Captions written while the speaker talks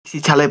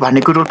शिक्षालय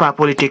भनेको Rolpa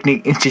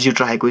polytechnic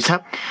institute रहेको छ।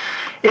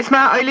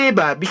 यसमा अहिले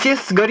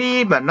विशेष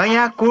गरी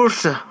नयाँ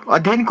कोर्स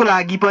अध्ययनको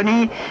लागि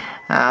पनि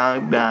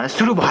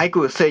सुरु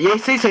भएको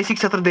यसै शैक्षिक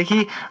सत्रदेखि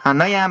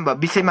नयाँ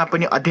विषयमा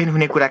पनि अध्ययन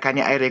हुने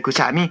कुराकानी आइरहेको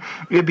छ। हामी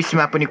यो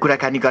विषयमा पनि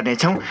कुराकानी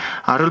गर्नेछौँ।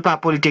 रोल्पा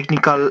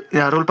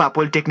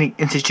पोलिटेक्निक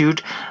इन्स्टिच्युट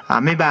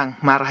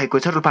मेबाङमा रहेको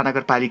छ, रोल्पा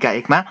नगरपालिका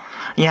 1 मा।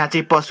 यहाँ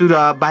चाहिँ पशु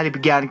र बाली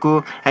विज्ञानको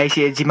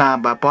आइसिएजीमा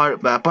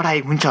पढाइ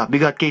हुन्छ,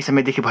 विगत केही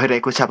समयदेखि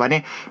भइरहेको छ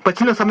भने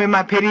पछिल्लो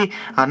समयमा फेरि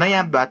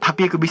नयाँ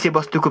थपिएको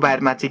विषयवस्तुको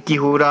बारेमा चाहिँ के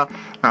हो र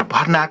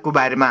भर्नाको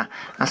बारेमा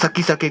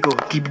सकिसकेको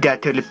कि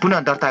विद्यार्थीहरूले पुनः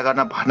दर्ता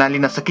गर्न भर्ना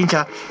लिन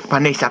सकिन्छ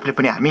भन्ने हिसाबले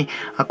पनि हामी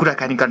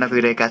कुराकानी गर्न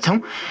गइरहेका छौँ।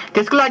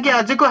 त्यसको लागि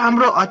आजको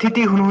हाम्रो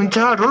अतिथि हुनुहुन्छ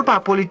रोल्पा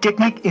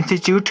पोलिटेक्निक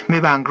इन्स्टिच्युट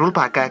मेबाङ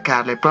रोल्पाका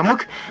कार्यालय प्रमुख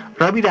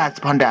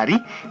रविराज भण्डारी।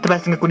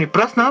 तपाईँसँग कुनै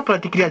प्रश्न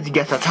प्रतिक्रिया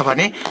जिज्ञासा छ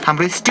भने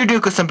हाम्रो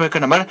स्टुडियोको सम्पर्क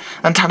नम्बर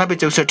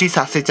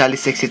 9864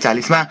 740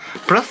 140 मा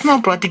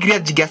प्रश्न प्रतिक्रिया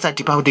जिज्ञासा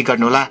टिपाउँदै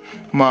गर्नुहोला।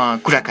 म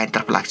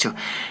कुराकानीतर्फ लाग्छु।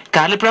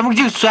 कार्यालय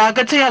प्रमुखज्यू,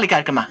 स्वागत छ यहाँले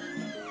कार्यक्रममा।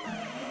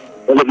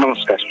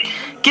 नमस्कार।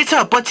 के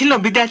छ पछिल्लो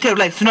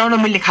विद्यार्थीहरूलाई सुनाउन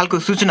मिल्ने खालको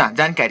सूचना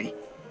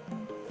जानकारी?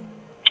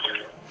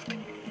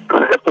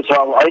 यस्तो छ,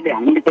 अब अहिले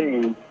हामीले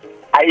चाहिँ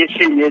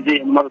आइएससी एजी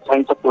एनिमल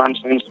साइन्स र प्लान्ट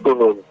साइन्सको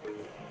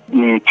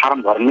फार्म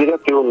भर्ने र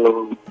त्यो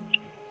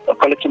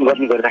कलेक्सन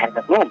गर्ने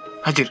गरिरहेका छौँ।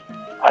 हजुर,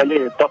 अहिले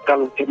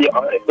तत्काल फेरि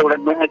एउटा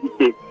नयाँ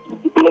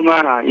डिप्लोमा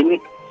इन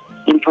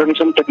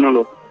इन्फर्मेसन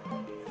टेक्नोलोजी,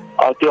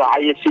 त्यो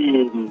आइएससी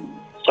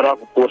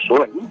सरको कोर्स हो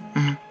होइन,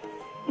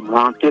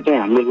 त्यो चाहिँ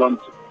हामीले लन्च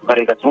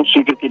गरेका छौँ,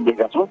 स्वीकृति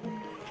दिएका छौँ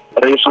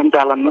र यो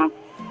सञ्चालनमा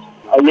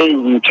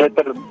यही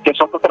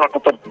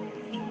 77-78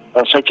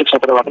 शैक्षिक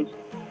सत्रबाट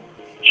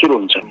सुरु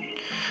हुन्छ।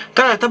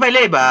 तर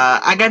तपाईँले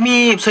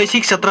आगामी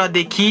शैक्षिक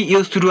सत्रदेखि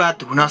यो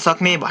सुरुवात हुन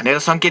सक्ने भनेर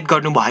सङ्केत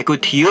गर्नुभएको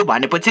थियो,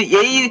 भनेपछि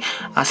यही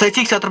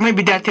शैक्षिक सत्रमै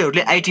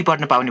विद्यार्थीहरूले आइटी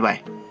पढ्न पाउने भए?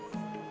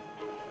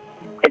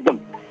 एकदम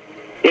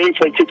यही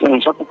शैक्षिक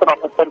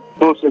 77-78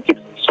 को शैक्षिक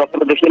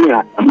सत्रदेखि नै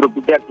हाम्रो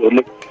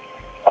विद्यार्थीहरूले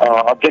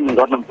अध्ययन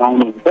गर्न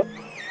पाउनुहुन्छ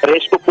र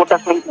यसको कोटा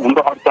सङ्ख्या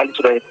हाम्रो 48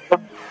 रहेको छ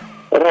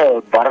र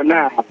भर्ना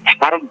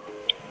फारम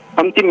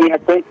अन्तिम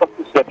मियाद चाहिँ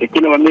 25 गते,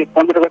 किनभने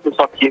 15 गते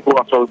सकिएको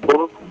असलको।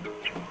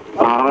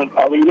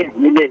 अब यही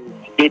हामीले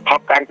केही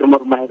थप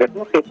कार्यक्रमहरू मागेका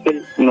छौँ। त्यसै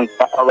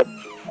अब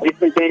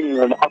यसै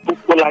चाहिँ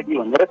अपुगको लागि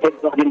भनेर फेरि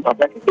 10 दिन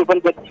थप्दाखेरि त्यो पनि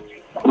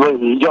अब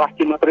हिजो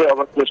अस्ति मात्रै अब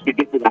त्यो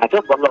स्वीकृति भएको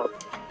छ। बल्ल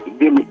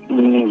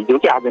हिजो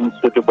कि आज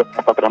निस्केको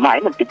पत्रमा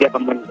होइन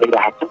विज्ञापन पनि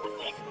भइरहेको छ।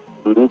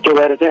 त्यो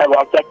भएर चाहिँ अब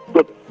औपचारिक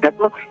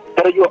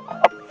तर यो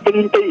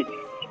अत्यन्तै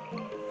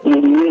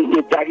यो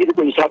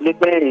जागिरको हिसाबले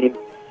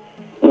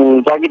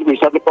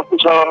कस्तो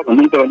छ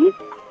भनिन्छ भने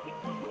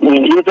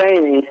यो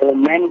चाहिँ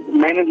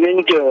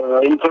म्यानेजमेन्ट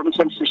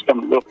इन्फर्मेसन सिस्टम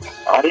हो।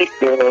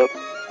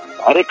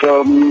 हरेक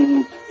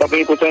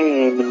तपाईँको चाहिँ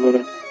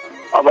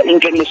अब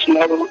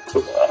इन्टरनेसनल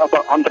अब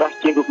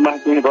अन्तर्राष्ट्रिय रूपमा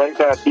चाहिँ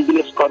भएका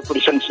बिजनेस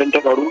कर्पोरेसन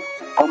सेन्टरहरू,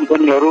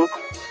 कम्पनीहरू,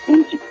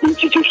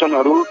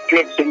 इन्स्टिट्युसनहरू,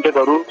 ट्रेड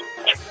सेन्टरहरू,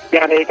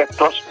 त्यहाँ रहेका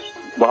ट्रस्ट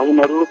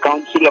भवनहरू,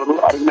 काउन्सिलहरू,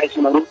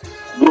 अर्गनाइजेसनहरू,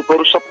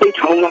 ग्रुपहरू सबै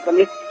ठाउँमा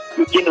पनि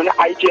किनभने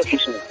आइटी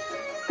अफिस हो,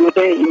 त्यो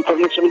चाहिँ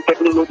इन्फर्मेसन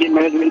टेक्नोलोजी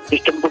म्यानेजमेन्ट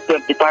सिस्टमको त्यो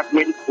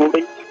डिपार्टमेन्ट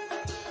कोडै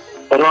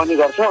रहने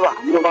गर्छ। अब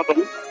हाम्रोमा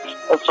पनि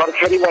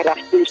सरकारी वा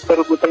राष्ट्रिय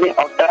स्तरको चाहिँ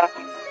अड्डा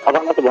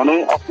अदालत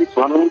भनौँ, अफिस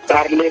भनौँ,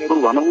 कार्यालयहरू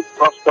भनौँ,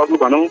 ट्रस्टहरू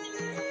भनौँ,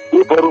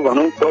 ग्रुपहरू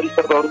भनौँ,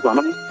 परिषदहरू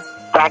भनौँ,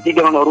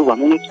 प्राधिकरणहरू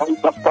भनौँ, सङ्घ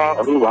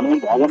संस्थाहरू भनौँ,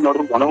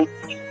 भवनहरू भनौँ,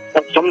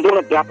 सम्पूर्ण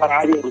व्यापार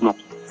आदिहरूमा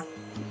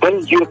पनि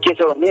यो के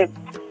छ भने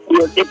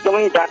यो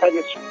एकदमै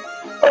डाटाबेस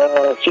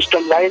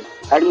सिस्टमलाई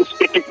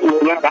एडमिनिस्ट्रेटिभ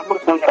वेमा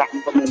राम्रोसँग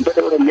राख्नुपर्ने हुन्छ।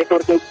 एउटा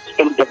नेटवर्किङ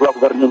सिस्टम डेभलप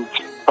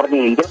गर्नुपर्ने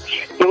हुन्छ।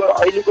 त्यो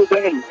अहिलेको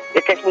चाहिँ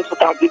 21औं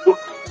शताब्दीको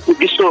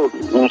विश्व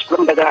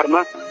श्रम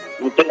बजारमा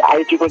चाहिँ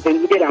आइटीको चाहिँ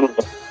निकै राम्रो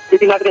छ।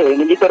 त्यति मात्रै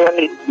होइन कि तर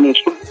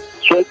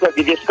स्वयं र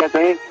विदेशका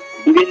चाहिँ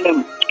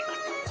विभिन्न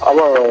अब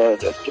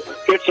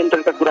ट्रेड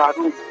सेन्टरका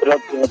कुराहरू र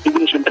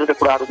बिजनेस सेन्टरका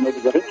कुराहरू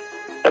मैले गरेँ।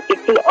 र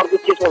त्यस्तै अर्को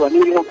के छ भने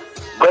यो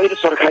गैर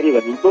सरकारी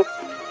भनेको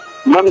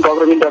नन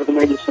गभर्मेन्ट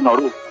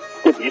अर्गनाइजेसनहरू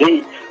त्यो धेरै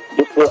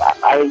जस्तो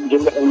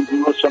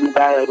एनजिओ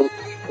समुदायहरू,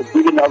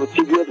 विभिन्न अब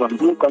सिभिल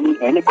भन्छौँ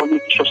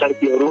कम्युनिटी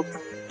सोसाइटीहरू,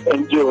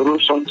 एनजिओहरू,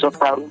 सङ्घ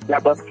संस्थाहरू,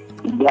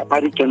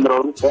 व्यापारी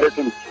केन्द्रहरू,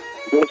 पर्यटन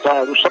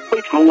व्यवसायहरू सबै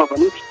ठाउँमा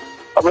पनि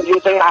अब यो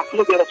चाहिँ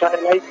आफ्नो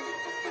व्यवसायलाई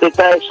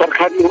चाहे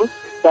सरकारी होस्,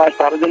 चाहे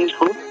सार्वजनिक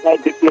होस्, चाहे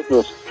व्यक्तिगत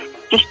होस्,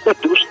 चुस्त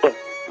दुरुस्त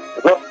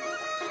र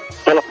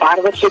त्यसलाई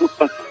पारदर्शी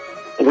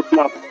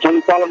रूपमा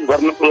सञ्चालन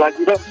गर्नको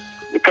लागि र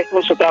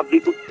 21औं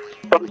शताब्दीको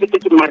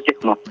कम्पिटेटिभ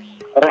मार्केटमा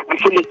र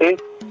आफूले चाहिँ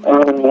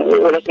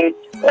एउटा चाहिँ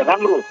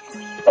राम्रो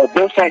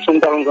व्यवसाय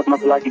सञ्चालन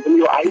गर्नको लागि पनि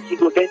यो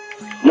आइटीको चाहिँ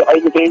यो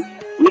अहिले चाहिँ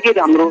निकै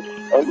राम्रो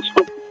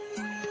उसको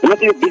हुन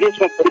त यो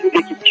विदेशमा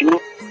पहिलेदेखि थियो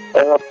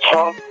छ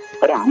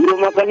र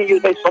हाम्रोमा पनि यो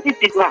चाहिँ सबै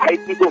चिजमा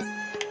आइटीको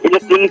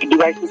इलेक्ट्रोनिक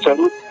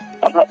डिभाइसेसहरू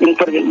अथवा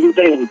यो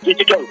चाहिँ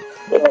डिजिटल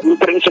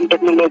इन्फर्मेसन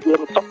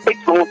टेक्नोलोजीहरू सबै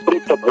ठाउँमा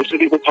प्रयुक्त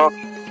भइसकेको छ।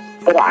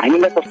 तर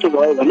हामीलाई कस्तो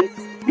भयो भने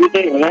यो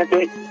चाहिँ यहाँ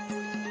चाहिँ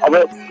अब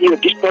यो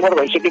डिस्कभर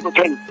भइसकेको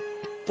छैन।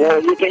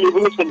 यो चाहिँ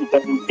इभोल्युसन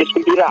त्यसको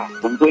बिरा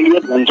हुन्छ यो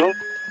भन्छौँ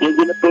यो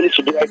इलेक्ट्रोनिक्स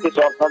डिभाइसेस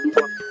अर्थात्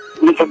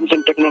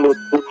इन्फर्मेसन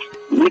टेक्नोलोजीको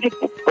निकै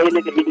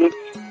पहिलेदेखि नै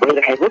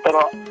भइरहेको तर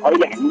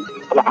अहिले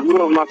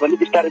हाम्रोमा पनि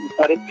बिस्तारै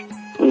बिस्तारै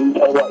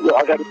अब यो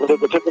अगाडि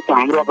बढेको छ जस्तो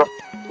हाम्रो अब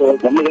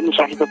झन्डै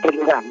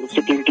 60-70 हाम्रो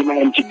सिक्युरिटीमा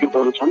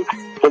इन्स्टिट्युटहरू छन्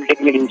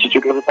पोलिटेक्निक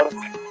इन्स्टिट्युटहरू तर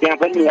त्यहाँ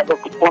पनि अब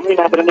कमै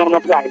मात्रामा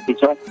मात्रै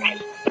आइपुग्छ छ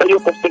र यो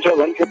कस्तो छ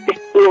भने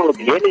त्यस्तो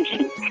धेरै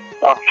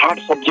हार्ड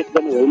सब्जेक्ट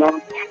पनि होइन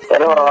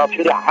तर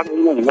फेरि हार्ड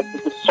होइन भने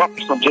त्यस्तो सफ्ट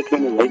सब्जेक्ट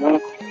पनि होइन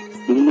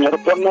र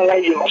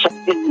पढ्नलाई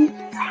असाध्यै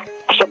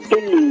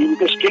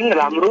इन्ट्रेस्टिङ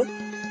राम्रो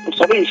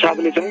सबै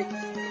हिसाबले चाहिँ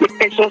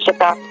 21औं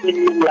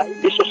शताब्दीलाई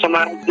विश्व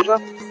समाज र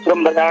श्रम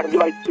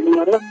बजारलाई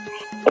चिनेर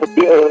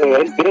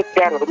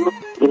बेरोजगारहरू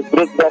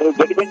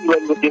जति पनि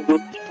युवायुवतीहरू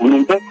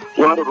हुनुहुन्छ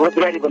उहाँहरू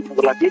रोजगारी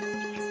बन्नको लागि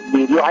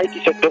यो आइटी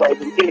सेक्टर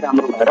अहिले निकै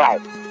राम्रो भएर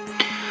आयो।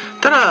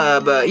 तर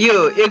यो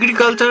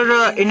एग्रिकल्चर र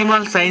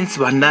एनिमल साइन्स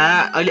भन्दा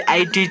अहिले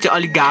आइटी चाहिँ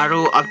अलिक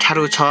गाह्रो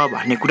अप्ठ्यारो छ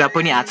भन्ने कुरा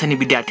पनि आएको छ नि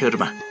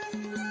विद्यार्थीहरूमा।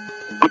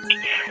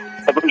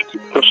 तपाईँले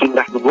प्रश्न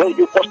राख्नुभयो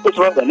यो कस्तो छ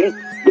भने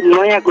यो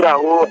नयाँ कुरा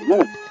हो होइन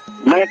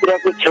नयाँ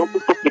कुराको छेउको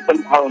पनि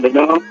थाहा हुँदैन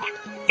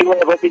त्यो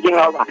अब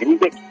अब हामी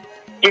चाहिँ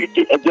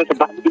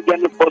बाली विज्ञान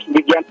र पशु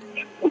विज्ञान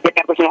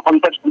एकअर्कासँग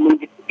अन्तर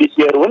सम्बन्धित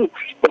विषयहरू हुन्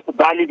जस्तो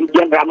बाली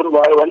विज्ञान राम्रो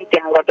भयो भने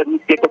त्यहाँबाट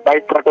निस्केको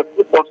बाइक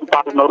प्रडक्ट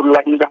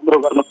पशुपालनहरूलाई राम्रो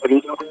गर्न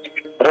सकिन्छ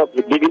र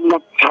विभिन्न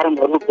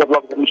फार्महरू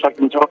डेभलप गर्न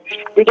सकिन्छ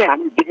त्यो चाहिँ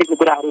हामी देखेको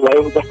कुराहरू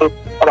भयो जस्तो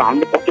अब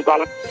हामीले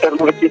पशुपालन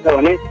क्षेत्रमा के छ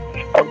भने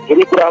अब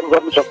धेरै कुराहरू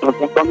गर्न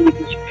सक्छौँ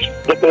कम्युनिटी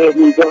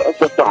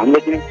जस्तो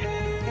हामीले चाहिँ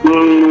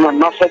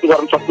नर्सरी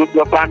गर्न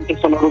सक्छौँ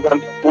प्लान्टेसनहरू गर्न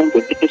सक्छौँ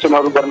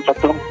भेजिटेसनहरू गर्न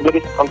सक्छौँ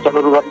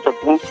एग्रिकल्चरहरू गर्न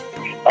सक्छौँ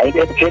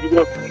अहिले फेरि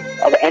यो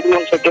अब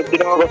एनिमल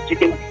सेक्टरतिर अब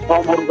चिकन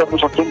फर्महरू गर्न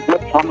सक्छौँ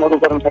गोट फर्महरू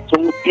गर्न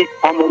सक्छौँ पिग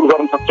फर्महरू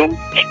गर्न सक्छौँ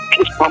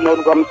फिस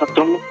फर्महरू गर्न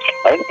सक्छौँ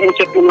है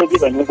इन्सेक्टोलोजी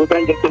भनेको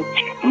चाहिँ जस्तो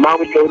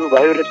माउलीहरू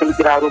भयो रेशम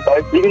किराहरू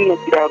भयो विभिन्न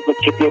किराहरूको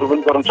खेतीहरू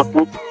पनि गर्न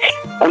सक्छौँ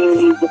अनि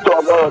जस्तो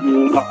अब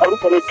अरू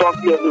पनि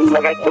टर्कीहरू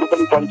लगायत अरू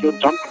पनि पन्छीहरू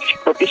छन्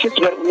र विशेष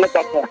गरेर उन्नत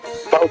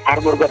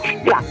फार्महरू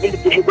यो हामीले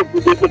देखेको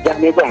बुझेको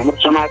जानेको हाम्रो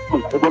समाजमा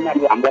भएको पनि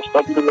हामीलाई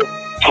सजिलो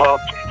छ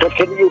र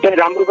फेरि यो चाहिँ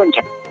राम्रो पनि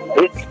छ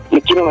है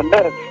किन भन्दा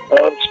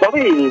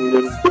सबै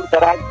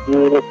दूरदराज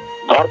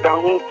घर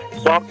गाउँ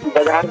सहर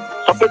बजार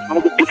सबै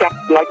ठाउँको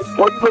विकासको लागि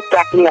पहिलो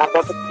प्राथमिक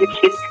आधार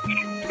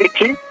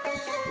कृषि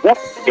र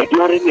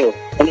भेटनरी हो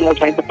एनिमल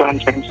साइन्स र प्लान्ट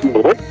साइन्स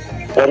हो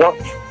र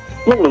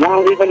त्यो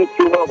हुनाले पनि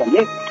के हो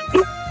भने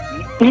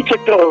यी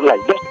सेक्टरहरूलाई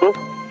जस्तो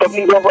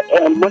तपाईँको अब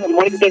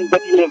मैले चाहिँ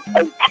जति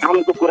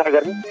फार्मको कुरा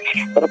गरेँ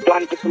र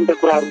प्लान्टेसनको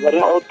कुराहरू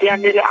गरेँ अब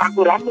त्यहाँनिर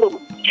आएको राम्रो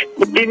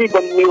उद्यमी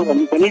बनियो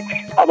भने पनि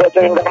अब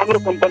चाहिँ एउटा राम्रो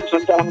कम्पनी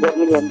सञ्चालन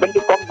गर्ने हो भने पनि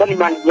त्यो कम्पनी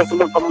मालिक जस्तो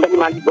म कम्पनी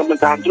मालिक बन्न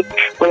चाहन्छु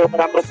कोही एउटा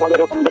राम्रो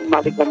पढेर कम्पनी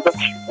मालिक बन्छ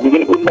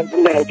भनेदेखि उसलाई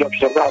पनि आइटी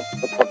अफिसरको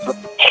आवश्यकता पर्छ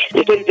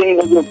यसरी चाहिँ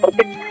यो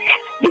प्रत्येक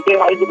यो चाहिँ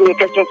अहिलेको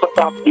 21औं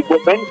शताब्दीको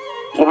चाहिँ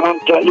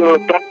यो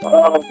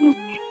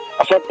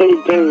असाध्यै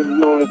चाहिँ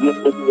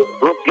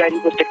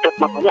रोजगारीको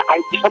सेक्टरमा पनि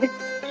आइटी सबै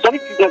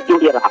चिजमा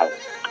जोडिएर आयो।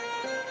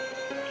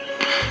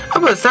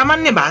 अब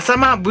सामान्य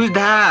भाषामा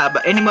बुझ्दा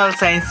एनिमल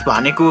साइन्स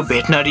भनेको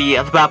भेटनरी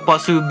अथवा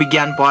पशु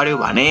विज्ञान पढ्यो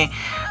भने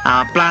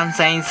प्लान्ट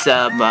साइन्स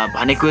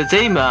भनेको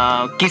चाहिँ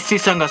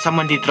कृषिसँग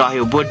सम्बन्धित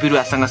रह्यो बोट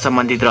बिरुवासँग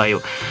सम्बन्धित रह्यो।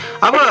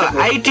 अब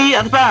आइटी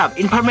अथवा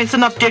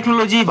इन्फर्मेसन अफ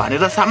टेक्नोलोजी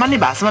भनेर सामान्य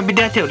भाषामा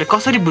विद्यार्थीहरूले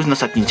कसरी बुझ्न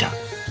सकिन्छ?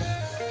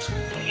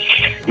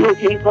 यो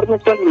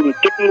इन्फर्मेसन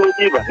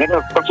टेक्नोलोजी भनेर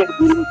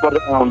कसरी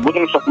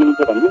बुझ्न सक्नुहुन्छ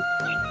भने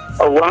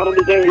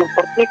उहाँहरूले चाहिँ यो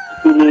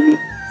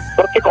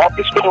प्रत्येक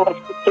अफिसको एउटा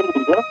सिस्टम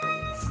हुन्छ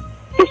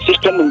त्यो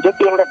सिस्टम हुन्छ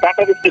त्यो एउटा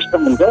डाटाबेस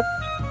सिस्टम हुन्छ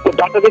त्यो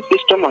डाटाबेस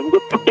सिस्टम भनेको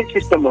छुट्टै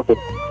सिस्टम हो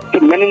त्यो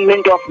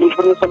म्यानेजमेन्ट अफ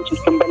इन्फर्मेसन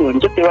सिस्टम पनि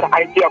हुन्छ त्यो एउटा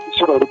आइटी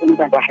अफिसरहरू पनि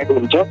त्यहाँ राखेको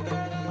हुन्छ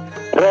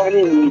र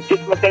अनि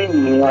त्यसमा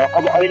चाहिँ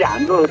अब अहिले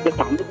हाम्रो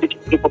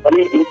डिस्ट्रिक्टको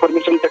पनि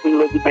इन्फर्मेसन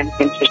टेक्नोलोजी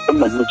म्यानेजमेन्ट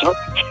सिस्टम भन्ने छ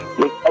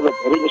अब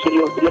धेरै जसरी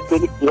यो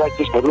इलेक्ट्रोनिक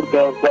डिभाइसेसहरू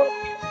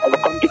अब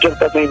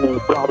कम्प्युटरका चाहिँ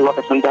कुराहरूबाट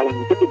सञ्चालन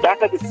हुन्छ त्यो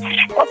डाटाबेस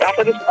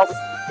अब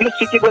त्यो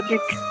सिकेपछि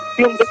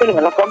त्यो हुन्छ पनि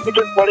होला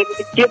कम्प्युटर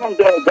पढेपछि केमा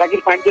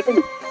जागिर पाइन्छ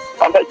नि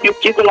अन्त त्यो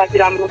केको लागि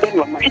राम्रो पनि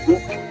भन्दाखेरि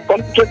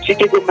कम्प्युटर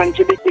सिकेको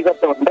मान्छेले के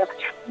गर्छ भन्दा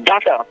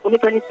डाटा कुनै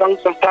पनि सङ्घ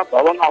संस्था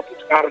भवन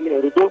अफिस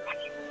कार्यालयहरूको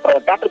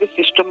डाटाबेस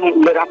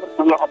सिस्टमले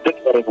राम्रोसँग अपडेट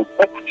गरेको हुन्छ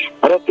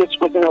र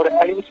त्यसको चाहिँ एउटा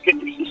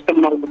एडमिनिस्ट्रेटिभ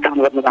सिस्टममा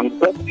काम गर्न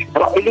जान्छ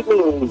र अहिलेको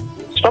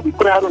सबै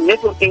कुराहरू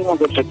नेटवर्किङमा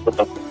गइसकेको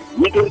छ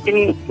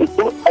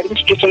नेटवर्किङको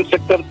एडमिनिस्ट्रेसन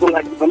सेक्टरको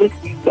लागि पनि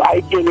त्यो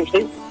आइटिएमए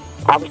चाहिँ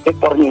आवश्यक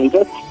पर्ने हुन्छ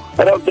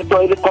र जस्तो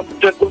अहिले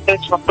कम्प्युटरको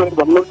चाहिँ सफ्टवेयर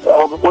भन्नुहोस्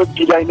अब वेब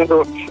डिजाइनर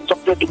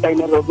सफ्टवेयर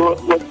डिजाइनरहरू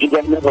वेब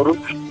डिजाइनरहरू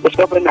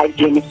त्यसमा पनि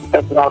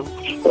आइटिएमएका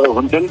कुराहरू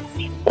हुन्छन्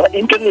र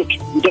इन्टरनेट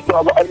जस्तो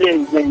अब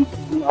अहिले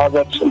अब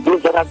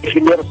दूरदराजदेखि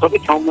लिएर सबै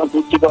ठाउँमा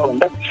के भयो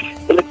भन्दा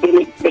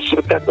इलेक्ट्रोनिक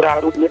स्पेसका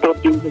कुराहरू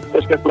नेटवर्किङ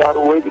स्पेसका कुराहरू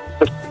वेब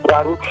स्पेसका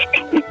कुराहरू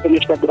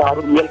इन्टरनेटका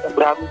कुराहरू मेलका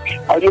कुराहरू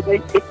अहिले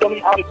चाहिँ एकदमै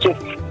आवश्यक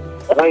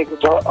रहेको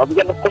छ। अब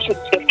यसलाई कसरी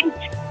सेफ्टी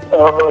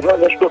र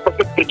यसको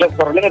कसरी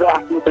प्रिजर्भ गर्ने र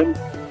आफ्नो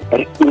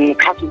चाहिँ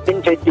खास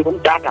चाहिँ के भने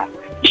डाटा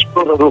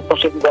स्टोरहरू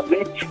कसरी गर्ने,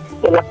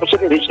 त्यसलाई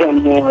कसरी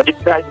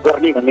रिप्राइज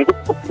गर्ने भनेको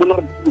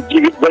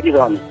पुनर्जीवित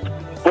गरिरहने,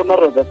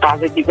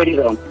 पुनर्ताजगी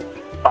गरिरहने,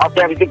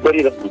 अत्यावश्यक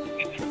गरिरहने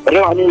र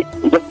अनि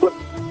जस्तो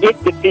एक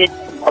व्यक्ति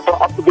अथवा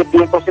अर्को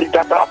व्यक्तिले कसरी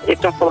डाटा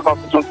एक्सेस गर्न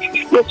सक्छ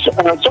यो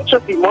सक्छ।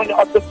 मैले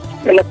अझ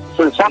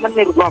यसलाई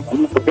सामान्य रूपमा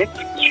भन्नु खोजेँ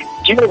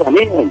के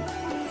भने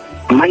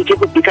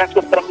मान्छेको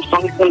विकासको क्रम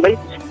सँगसँगै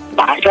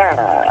भाषा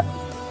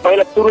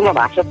पहिला सुरुमा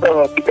भाषा त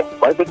विकास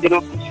भएको थिएन।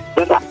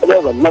 भन्दा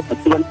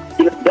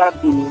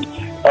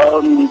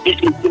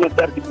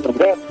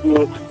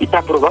 20-30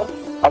 इसापूर्व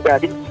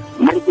अगाडि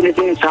मान्छेले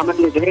चाहिँ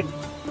सामान्य चाहिँ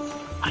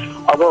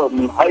अब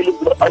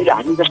अहिले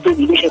हामी जस्तै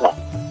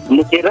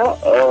लेखेर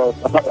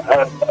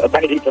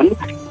डाइरेक्टली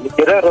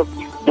लेखेर र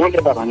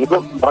बोलेर भनेको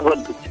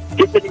भगवान्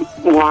त्यसरी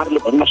उहाँहरूले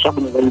भन्न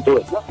सक्ने गरिन्थ्यो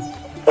होइन।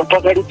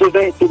 पछाडि त्यो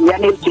चाहिँ त्यो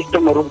म्यानुअल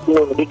सिस्टमहरू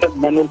त्यो रिटर्न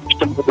म्यानुअल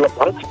सिस्टम डेभलप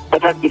भयो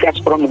तथा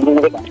विकासक्रम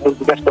हुँदै भाषाको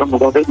विकासक्रम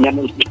हुँदै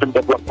म्यानुअल सिस्टम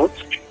डेभलप भयो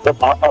र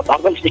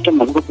भर्बल सिस्टम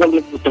भनेको बोल्ने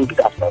सिस्टम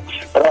विकास भयो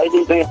र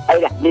अहिले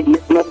हामीले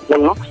लेख्न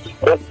बोल्न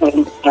र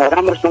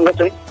राम्रोसँग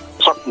चाहिँ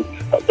सक्नु।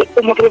 यसको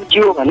मतलब के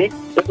हो भने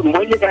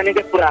मैले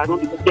जानेका कुराहरू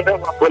लेखेर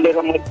वा बोलेर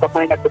मैले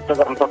तपाईँलाई व्यक्त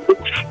गर्न सक्छु,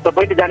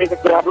 तपाईँले जानेका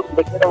कुराहरू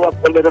लेखेर वा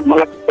बोलेर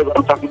मलाई व्यक्त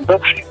गर्न सकिन्छ।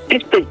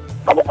 त्यस्तै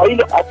अब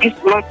अहिले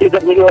अफिसमा के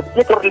गर्ने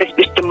पेपरलेस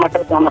सिस्टमबाट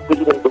जान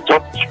खोजिरहेको छ।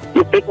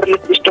 यो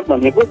पेपरलेस सिस्टम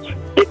भनेको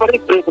पेपरै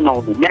प्रयोग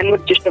नहुने,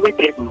 म्यानुअल सिस्टमै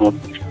प्रयोग नहुने,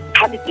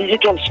 खालि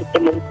डिजिटल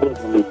सिस्टमहरू प्रयोग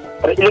हुने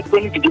र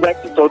इलेक्ट्रोनिक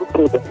डिभाइसेसहरू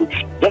प्रयोग हुने।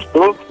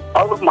 जस्तो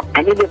अब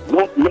हामीले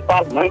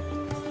नेपालमा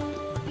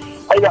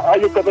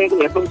अहिले तपाईँको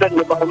हेर्नुहुन्छ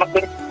नेपालमा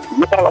चाहिँ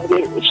नेपाल अहिले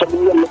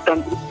संघीय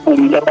लोकतान्त्रिक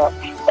एउटा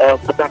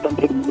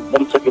प्रजातान्त्रिक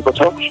बनिसकेको छ।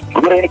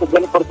 हाम्रो यहाँको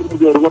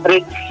जनप्रतिनिधिहरू मात्रै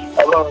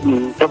अब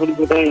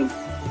तपाईँको चाहिँ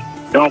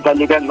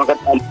गाउँपालिका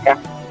नगरपालिका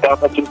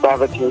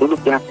सभापतिहरू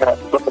त्यहाँका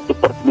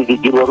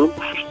प्रतिनिधिज्यूहरू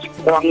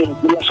र अनि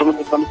जिल्ला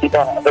समिति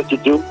समितिका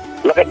अध्यक्षज्यू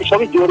लगायत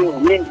सबै जोड्यो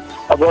भने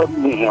अब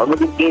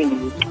हामीले चाहिँ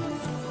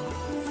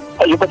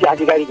यो पछि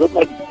आधिकारिक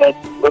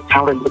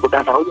ठाउँमा लिएको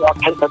डाटा हो।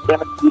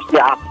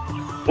 28,2008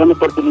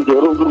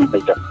 जनप्रतिनिधिहरू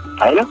हुनुहुँदैछ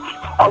होइन।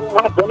 अब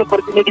उहाँ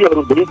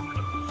जनप्रतिनिधिहरूले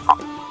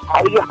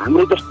अब यो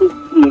हाम्रो जस्तो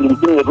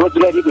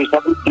रोजगारीको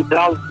हिसाबले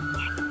विकराल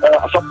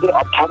सबसे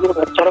अप्ठ्यारो र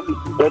चरम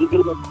गरिबी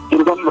र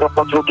दुर्गम र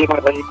पछौटेमा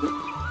रहेको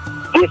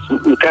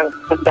देशका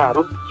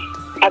जनताहरू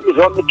खालि र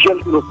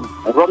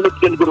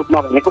मेटेरियलको रूपमा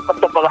भनेको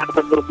कच्चा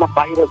पदार्थको रूपमा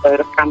बाहिर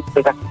गएर काम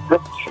गरेका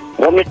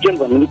र मेटेरियल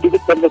भन्ने बित्तिकै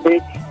त्यसले चाहिँ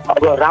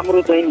अब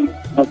राम्रो चाहिँ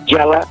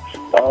ज्याला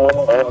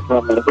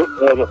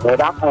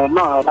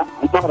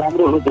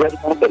राम्रो रोजगारी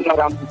पाउँछ, न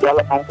राम्रो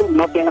ज्याला पाउँछ,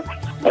 न त्यहाँ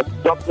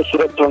जबको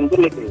सुरक्षा हुन्छ,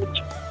 लेखेको हुन्छ,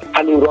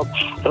 खालि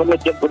र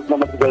मेटेरियलको रूपमा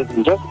मात्रै गरेको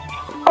हुन्छ।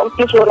 अब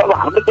त्यसो गरेर अब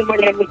हाम्रो चाहिँ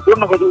मैले यहाँनिर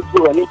जोड्न खोजेको छु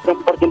भने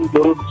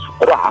जनप्रतिनिधिहरू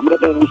र हाम्रो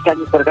चाहिँ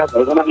स्थानीय सरकार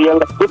भएको हुनाले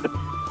यसलाई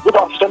गुड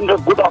अप्सन र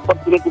गुड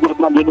अपर्च्युनिटीको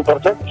रूपमा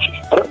लिनुपर्छ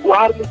र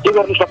उहाँहरूले के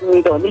गर्नु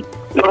सक्नुहुन्छ भने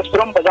एउटा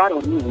श्रम बजार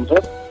भन्ने हुन्छ।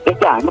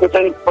 त्यसको हाम्रो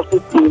चाहिँ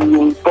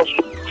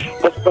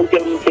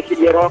पशुपन्छीहरूदेखि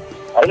लिएर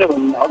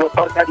होइन अब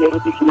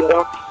तरकारीहरूदेखि लिएर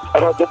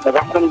र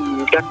रासन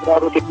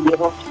कुराहरूदेखि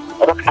लिएर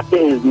र खाद्य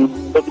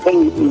जति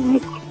पनि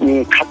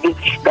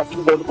खाद्यका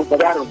चिजहरूको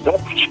बजार हुन्छ।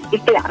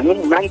 त्यस्तै हामी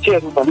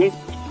मान्छेहरू पनि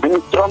हामी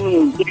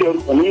श्रमजीवीहरू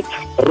पनि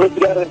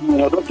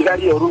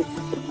रोजगारीहरू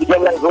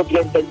जसलाई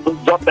रोजगारी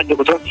जब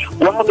चाहिएको छ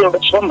उहाँले एउटा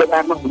श्रम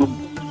बजारमा हुनुहुन्छ।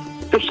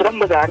 त्यो श्रम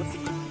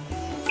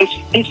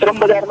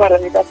बजारमा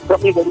रहेका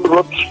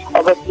श्रमिकहरू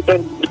अब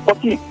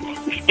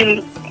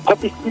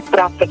कति सिप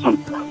प्राप्त छन्,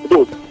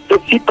 त्यो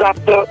सिप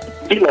प्राप्त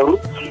स्किलहरू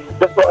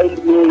जस्तो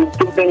अहिले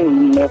त्यो चाहिँ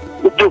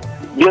उद्योग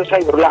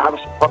व्यवसायहरूलाई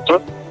आवश्यक पर्छ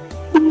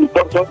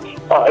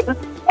होइन।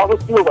 अब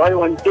त्यो भयो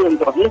भने के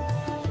हुन्छ भने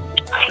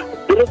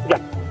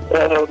बेरोजगार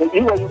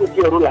युवा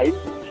युवतीहरूलाई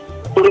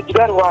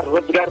रोजगार वा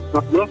रोजगार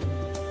सक्नु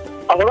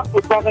अथवा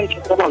उत्पादन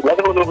क्षेत्रमा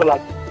लगाउनको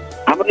लागि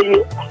हाम्रो यो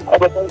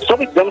अब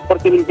सबै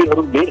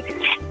जनप्रतिनिधिहरूले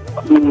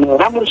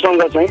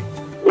राम्रोसँग चाहिँ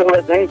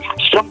एउटा चाहिँ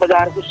श्रम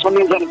बजारको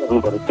संयोजन गर्नु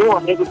पर्यो। त्यो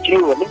भनेको के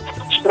हो भने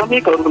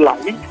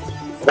श्रमिकहरूलाई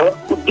र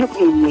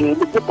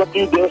उद्योगपति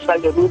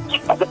व्यवसायीहरू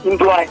अथवा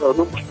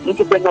इम्प्लोयरहरू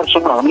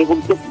इन्टरप्रेनरसँग भनेको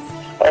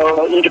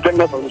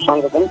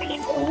इन्टरप्रेनरहरूसँग चाहिँ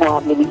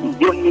उहाँहरूले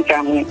जोड्ने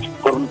काम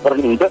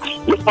गर्नुपर्ने हुन्छ।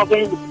 यसमा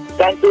चाहिँ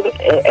चाहे त्यो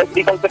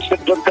एग्रिकल्चर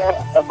सेक्टरका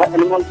अथवा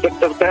एनिमल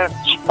सेक्टरका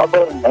अब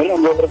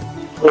होइन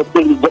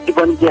जति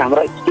पनि चाहिँ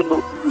हाम्रा स्किल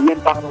मेन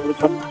पावरहरू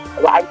छन्,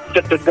 अब आइटी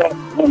सेक्टरका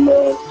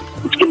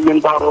स्किल मेन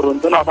पावरहरू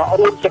हुन्छन् अथवा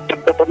अरू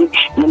सेक्टरका पनि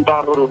मेन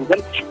पावरहरू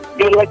हुन्छन्।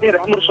 त्यसलाई चाहिँ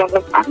राम्रोसँग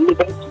हामीले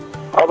चाहिँ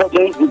अब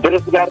चाहिँ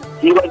बेरोजगार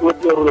युवा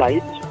युवतीहरूलाई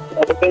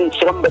अब चाहिँ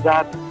श्रम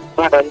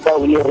बजारमा रहेका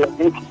उनीहरूलाई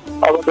चाहिँ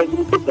अब चाहिँ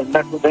उद्योग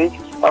धन्दाको चाहिँ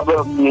अब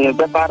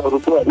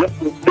व्यापारहरूको होइन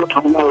त्यो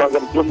ठाउँमा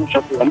लगेर जोड्नु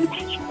सक्यो भने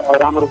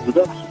राम्रो हुन्छ।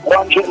 र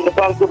अनि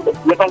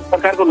नेपाल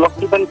सरकारको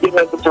लक्ष्य पनि के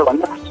रहेको छ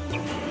भन्दा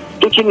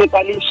दुखी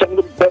नेपाली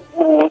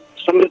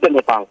समृद्ध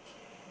नेपाल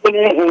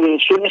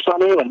शून्य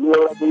सनै भन्ने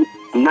एउटा चाहिँ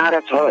नारा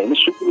छ होइन,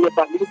 सुखी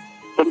नेपाली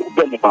समृद्ध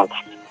नेपाल।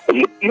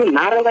 यो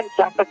नारालाई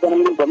सार्थक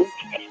बनाउनु भने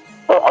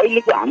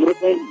अहिलेको हाम्रो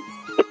चाहिँ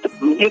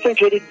यो चाहिँ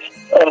फेरि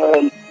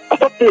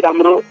असाध्यै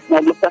राम्रो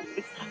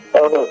लोकतान्त्रिक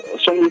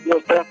संघीय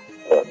व्यवस्था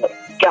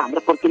का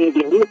हाम्रा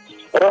प्रतिनिधिहरू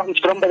र अनि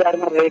श्रम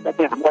बजारमा रहेका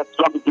चाहिँ हाम्रा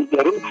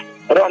श्रमजीवीहरू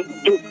र अनि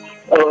त्यो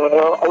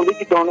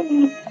औद्योगिकरण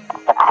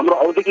हाम्रो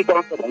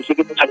औद्योगिकरण त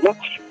भइसकेको छैन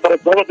तर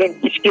जब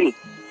चाहिँ स्किल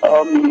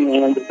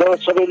जब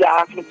सबैले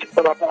आफ्नो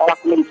क्षेत्रबाट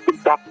आफ्नो स्किल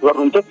प्राप्त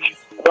गर्नुहुन्छ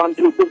र अनि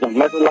त्यो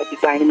धन्दाको लागि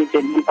चाहिने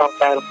चाहिँ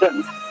तयार हुन्छ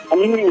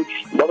अनि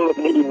जब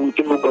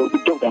त्यो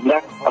उद्योग धन्दा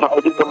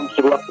औद्योगिकरण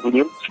सुरुवात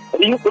हुने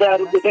र यो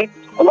कुराहरूको चाहिँ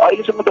अब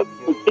अहिलेसम्म त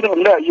किन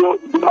भन्दा यो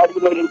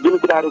मैले जुन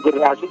कुराहरू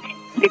गरिरहेको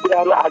छु यी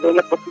कुराहरू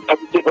आजभन्दा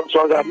 25-26 वर्ष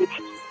अगाडि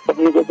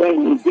तपाईँको चाहिँ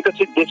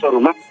विकसित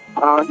देशहरूमा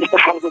यस्तो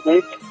खालको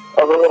चाहिँ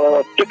अब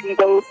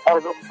टेक्निकल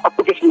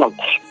अप्लिकेसनल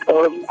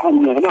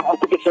होइन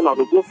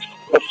अप्लिकेसनहरूको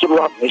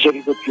सुरुवात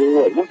भइसकेको थियो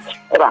होइन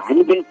र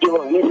हामी चाहिँ के भयो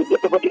भने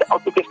यतापट्टि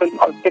अप्लिकेसन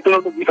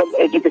टेक्नोलोजिकल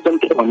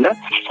एजुकेसनतिर भन्दा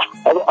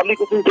अब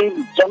अलिकति चाहिँ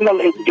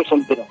जनरल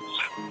एजुकेसनतिर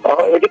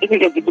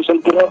एकाडेमिक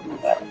एजुकेसनतिर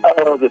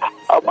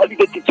अब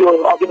अलिकति त्यो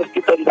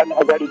अव्यवस्थित तरिकाले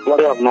अगाडि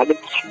बढ्यो हुनाले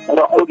र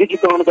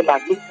औद्योगिकरणको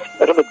लागि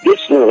र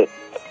देश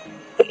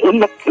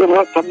उन्नत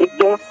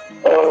समृद्ध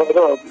र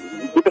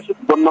विकसित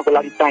बन्नको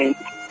लागि चाहिँ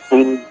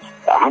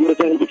हाम्रो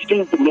चाहिँ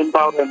स्किल मेन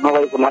पावर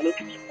नभएको हुनाले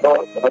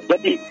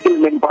जति स्किल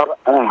मेन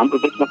पावर हाम्रो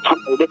देशमा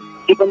छन् अहिले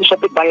ती पनि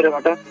सबै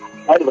बाहिरबाट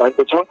आएर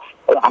भएको छ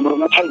र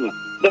हाम्रोमा छैन।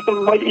 जस्तो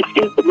मैले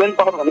स्किल मेन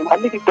पावर भनेको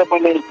अलिकति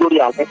तपाईँलाई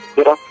जोडिहाल्छ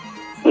र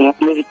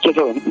के छ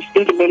भने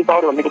स्किल मेन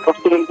पावर भनेको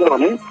कस्तो हुन्छ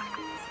भने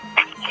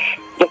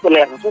जस्तो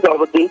ल्याएको छ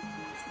अब चाहिँ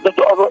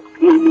जस्तो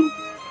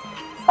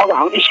अब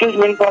हाम्रो स्किल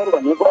मेन पावर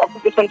भनेको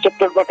अकुपेसन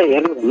सेक्टरबाट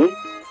हेर्यो भने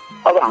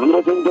अब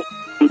हाम्रो जुन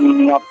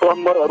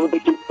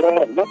प्लम्बरहरूदेखि लिएर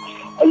होइन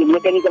अहिले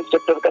मेकानिकल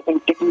सेक्टरका चाहिँ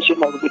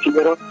टेक्निसियनहरूदेखि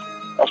लिएर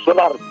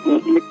सोलर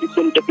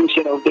इलेक्ट्रिसियन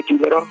टेक्निसियनहरूदेखि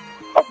लिएर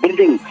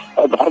बिल्डिङ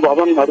घर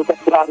भवनहरूका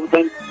कुराहरू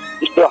चाहिँ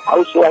यस्तो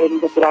हाउस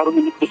वायरिङका कुराहरू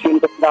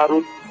इलेक्ट्रिसियनका कुराहरू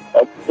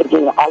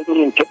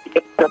आल्टोनियम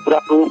खेतीका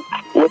कुराहरू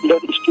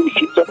वेल्डर स्टिल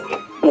फिचर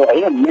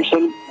होइन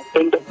मेसन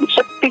पेन्टर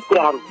सबै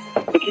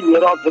कुराहरूदेखि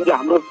लिएर जुन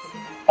हाम्रो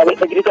अब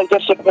एग्रिकल्चर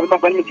सेक्टरमा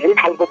पनि धेरै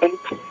खालको पनि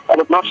अब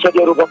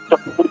नर्सरीहरू गर्न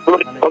सक्छौँ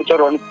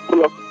फ्लोरिकल्चर फुल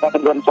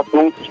उत्पादन गर्न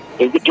सक्छौँ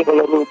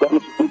भेजिटेबलहरू गर्न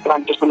सक्छौँ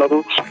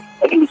प्लान्टेसनहरू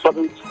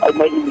सबै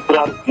मैले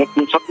कुराहरू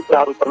भेट्ने सबै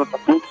कुराहरू गर्न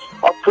सक्छौँ।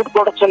 अब फुड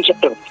प्रोडक्सन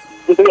सेक्टर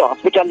त्यो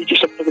हस्पिटालिटी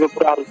सेक्टरको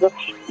कुराहरू छ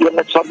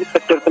यसलाई सर्भिस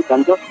सेक्टर पनि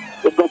भन्छ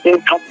यसमा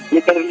चाहिँ खास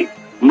नेचरली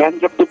म्यान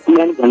र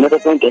म्यान भनेर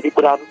चाहिँ धेरै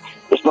कुराहरू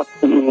यसमा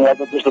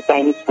अब जस्तो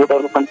चाइनिज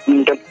फुडहरू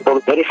कन्टिनेन्टल फुडहरू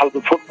धेरै खालको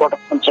फुड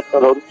प्रोडक्सन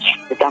सेक्टरहरू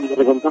काम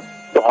गरेको हुन्छ।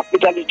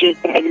 हस्पिटालिटी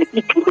अहिले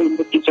के ठुलो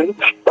इन्डस्ट्री छैन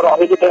तर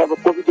अहिले त अब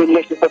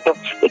कोभिड-19 त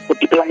यसको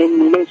डिक्लाइन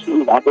नै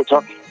सुरु भएको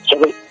छ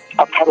सबै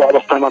अप्ठ्यारो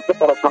अवस्थामा छ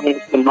तर सँगै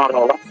यस्तो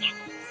नरहला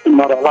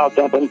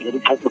त्यहाँ पनि धेरै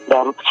खालको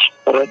कुराहरू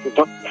रहेको छ।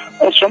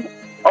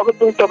 अब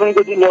चाहिँ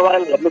तपाईँको चाहिँ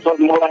मोबाइल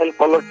हेर्नुहोस् मोबाइल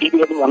कलर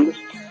टिभीहरू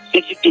भन्नुहोस्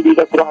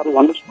सिसिटिभीका कुराहरू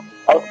भन्नुहोस्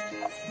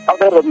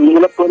अदर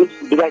इलेक्ट्रोनिक्स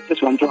डिभाइसेस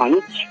भन्छौँ हामी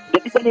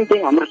जति पनि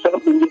चाहिँ हाम्रो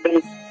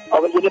चाहिँ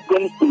अब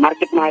इलेक्ट्रोनिक्स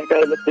मार्केटमा आएका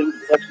इलेक्ट्रोनिक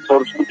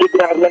डिभाइसेसहरू छन् त्यो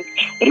कुराहरूलाई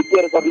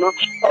रिपेयर गर्न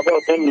अब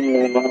चाहिँ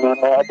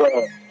अब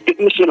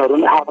टेक्निसियनहरू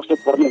नै आवश्यक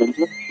पर्ने हुन्छ।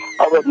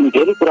 अब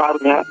धेरै कुराहरू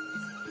यहाँ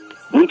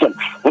हुन्छन्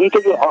हुन त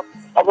यो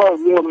अब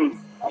यो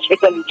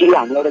हस्पिटालिटीले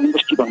हामी एउटा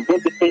इन्डस्ट्री भन्छौँ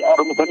त्यस्तै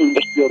अरूमा पनि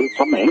इन्डस्ट्रीहरू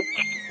छन् होइन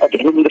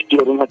धेरै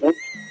इन्डस्ट्रीहरूमा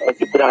चाहिँ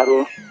त्यो कुराहरू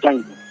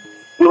चाहिन्छ।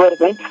 त्यो भएर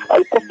चाहिँ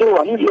अहिले कस्तो हो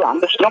भने यो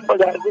हाम्रो श्रम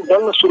बजारको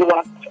जल्द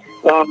सुरुवात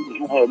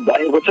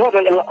भएको छ र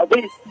यसलाई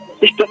अझै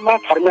सिस्टममा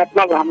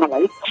फर्मेटमा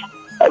ल्याउनलाई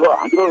अब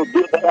हाम्रो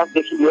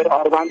दूरदराजदेखि लिएर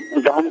अर्बान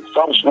गाउँ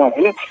सहरमा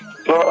होइन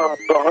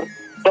सहर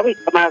सबै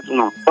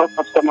समाजमा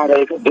समाजमा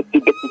रहेको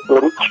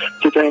व्यक्तित्वहरू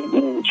त्यो चाहिँ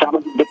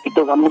सामाजिक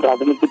व्यक्तित्व भनौँ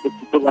राजनीतिक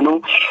व्यक्तित्व भनौँ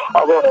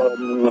अब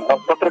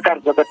पत्रकार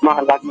जगतमा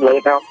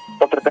लाग्नुभएका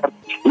पत्रकार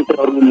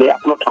मित्रहरूले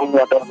आफ्नो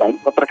ठाउँबाट होइन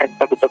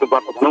पत्रकारिताको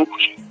जगतबाट भनौँ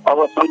अब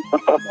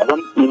संस्था भवन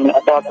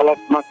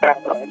अदालतमा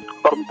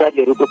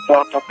कर्मचारीहरूको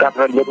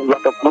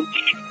लेभलबाट भनौँ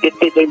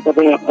त्यस्तै चाहिँ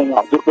तपाईँ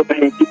हजुरको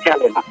चाहिँ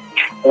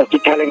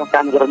शिक्षालयमा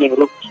काम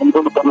गर्नेहरू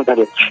सम्पूर्ण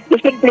कर्मचारीहरू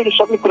यसरी चाहिँ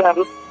सबै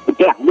कुराहरू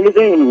चाहिँ हामीले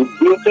चाहिँ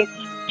यो चाहिँ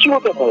के हो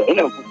त होइन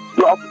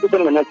यो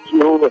अप्लिकेसन भनेर के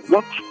हो होइन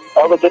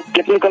अब चाहिँ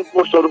टेक्निकल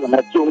कोर्सहरू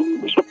भनेर के हो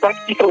यसको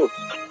प्र्याक्टिकल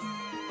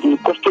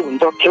कस्तो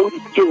हुन्छ थ्योरी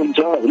के हुन्छ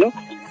होइन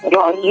र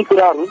अनि यी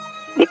कुराहरू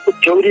यसको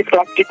थ्योरी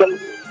प्र्याक्टिकल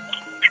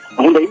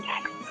हुँदै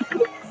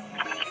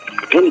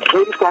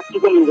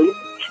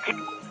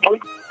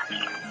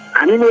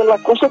हामीले यसलाई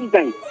कसरी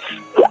चाहिँ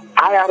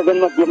आय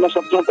आर्जनमा जोड्न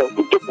सक्छौँ त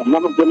उद्योग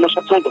धन्दामा जोड्न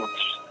सक्छौँ त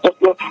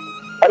जस्तो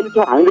अहिले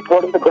चाहिँ हामीले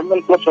पढेको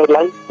गभर्मेन्ट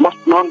कोर्सहरूलाई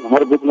मस्ट नन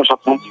भनेर बुझ्न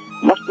सक्छौँ।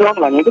 मस्ट नन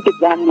भनेको त्यो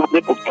ज्ञान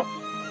मात्रै पुग्छ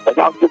होइन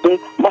अब त्यो चाहिँ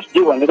मस्ट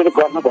डु भनेको चाहिँ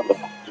गर्न पर्दैन।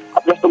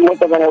 अब जस्तो म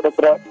तपाईँलाई एउटा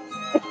कुरा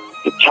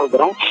ख्याल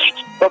गरौँ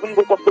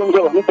तपाईँको कस्तो हुन्छ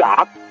भने त्यो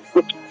हातको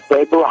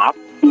भएको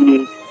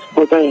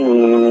हातको चाहिँ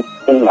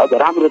अब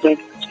राम्रो चाहिँ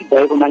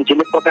भएको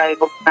मान्छेले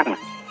पकाएको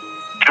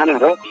खाना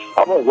र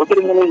अब होटेल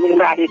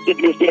म्यानेजमेन्टमा आएर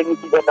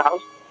एमएससी गर्दा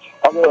होस्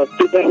अब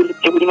त्यो चाहिँ उसले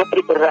थ्योरी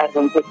मात्रै गरिरहेको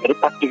हुन्छ धेरै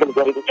प्र्याक्टिकल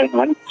गरेको छैन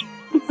भने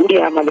बुढी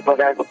आमाले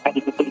पकाएको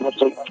 40-50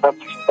 वर्ष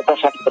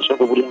 50-60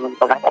 वर्षको बुढी आमाले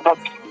पकाएको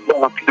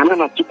अथवा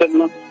खानामा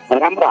चिकनमा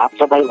राम्रो हात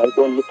सफाइ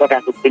भएको उसले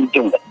पकाएको पनि के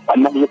हुँदैन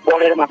भन्नाले यो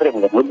पढेर मात्रै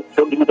हुँदैन उसले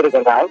थ्योरी मात्रै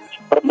गर्दा हो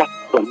तर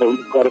मस्त भन्दा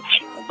उसले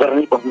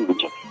गर्नै पर्ने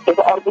हुन्छ।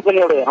 त्यसको अर्को अर्को पनि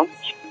एउटा हेरौँ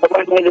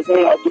तपाईँ मैले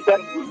चाहिँ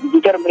दुई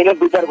चार महिना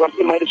 2-4 वर्ष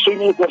मैले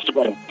स्विमिङ कोर्स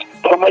गरेँ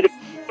तर मैले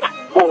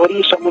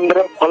पोखरी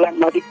समुद्र खोला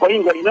नदी कहीँ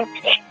गरिनँ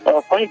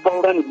कहीँ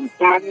पौडन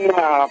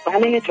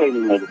पानी नै छैन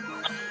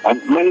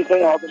मैले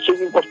चाहिँ अब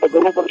स्विमिङ कोर्स त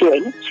गर्नुपर्थ्यो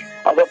होइन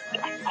अब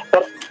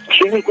तर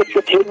स्विमिङ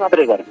कोर्सको थ्योरी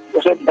मात्रै गरेँ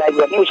उसरी डाइभ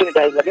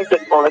गर्ने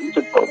त्यसरी पौडने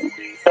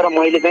तर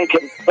मैले चाहिँ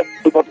फेरि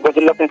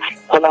चाहिँ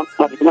खोला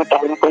नदीमा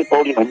टाढोमा कहीँ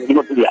पौडी भन्ने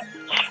म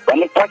बुझिहाल्छु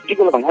भन्ने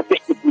प्र्याक्टिकल भन्दा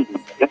त्यस्तो चिज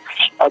हुन्छ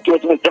त्यो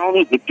चाहिँ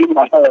ड्राउनिङ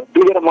भिक्टिमबाट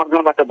डुबेर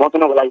मर्नबाट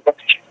बच्नको लागि त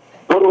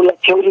बरु उसलाई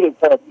थ्योरी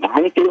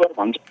हामी त्यही भएर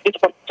भन्छ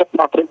 30%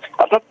 मात्रै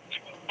अर्थात्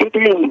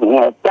त्यो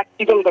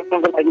प्र्याक्टिकल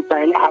गर्नको लागि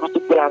चाहिने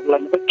आवश्यक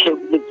कुराहरूलाई मात्रै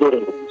थ्योरीले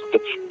जोडेको हुन्छ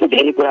त्यो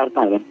धेरै कुराहरू त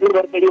होइन त्यही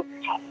भएर यो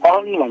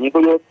अर्न भनेको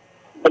यो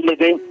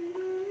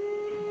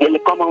यसले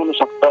कमाउन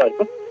सक्छ होइन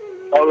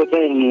अरू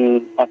चाहिँ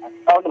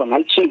अर्न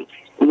भन्नाले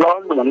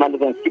लर्न भन्नाले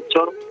चाहिँ शिक्ष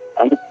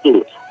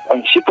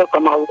अनि सिक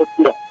कमाउको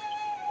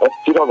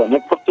तिर भने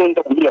प्रत्यन्त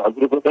हामीले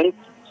हजुरको चाहिँ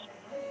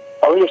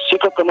अब यो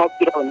सिक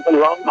कमाउतिर भनेको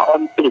लर्न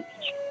अर्न पे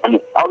अनि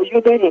अब यो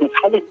चाहिँ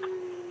खालि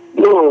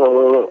यो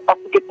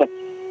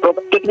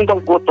टेक्निकल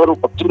कोर्सहरू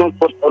भक्तिमल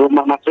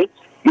कोर्सहरूमा मात्रै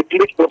यो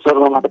टिरेट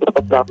कोर्सहरूमा मात्रै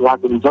बच्चाहरू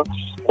लागु हुन्छ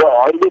र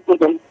अहिलेको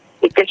जुन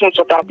 21औं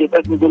शताब्दीका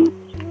जुन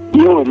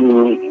यो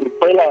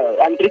पहिला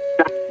यान्त्रिक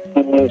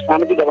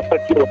सामाजिक अवस्था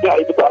के हो त्यो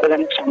अहिलेको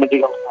अर्ग्यानिक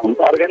सामाजिक अवस्था हुन्छ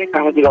अर्ग्यानिक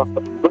सामाजिक अवस्था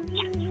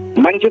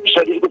मान्छेको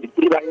शरीरको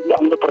भित्री बाहिरी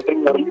अंग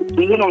प्रत्यङ्गहरू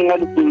जुन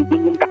अङ्गले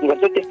जुन काम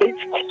गर्छ त्यस्तै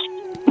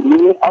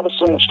अब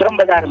श्रम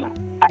बजारमा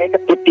आएका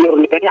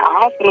व्यक्तिहरूले पनि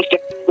आफ्नो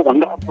सेक्टरको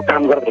भन्दा अर्को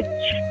काम गर्दै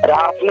र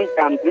आफ्नै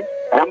काम चाहिँ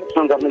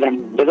राम्रोसँग गर्न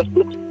जान्नुहुन्छ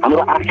जस्तो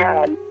हाम्रो आँखा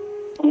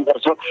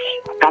गर्छ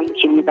कान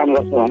सुन्ने काम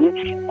गर्छ भने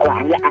अब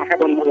हामीले आँखा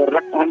बन्द गरेर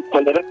कान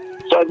खोलेर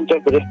 100 मिटर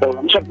रेस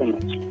दौडाउन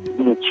सक्दैनौँ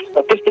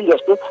त्यस्तै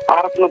जस्तो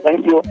आफ्नो चाहिँ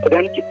यो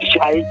अर्ग्यानिक कृषि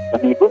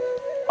भनेको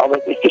अब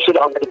त्यसरी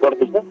अगाडि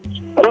बढ्दैछ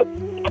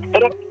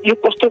तर यो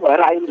कस्तो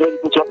भएर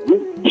आइरहेको छ भने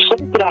यी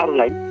सबै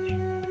कुराहरूलाई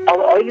अब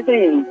अहिले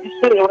चाहिँ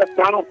विश्व एउटा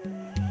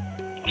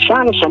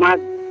सानो समाज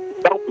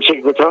गाउँ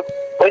पुगेको छ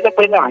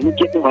पहिला हामी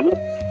के थियौँ भने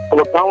अब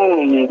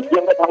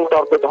एउटा गाउँबाट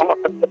अर्को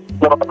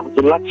ठाउँ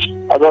जिल्ला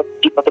अब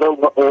टिपत्र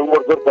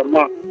ओहोर गर्न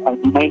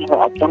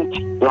महिना हप्ताम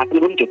लाग्ने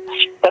पनि थियो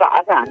तर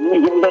आज हामी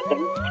एउटा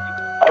चाहिँ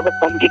अब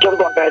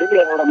कम्प्युटरको अगाडि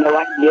एउटा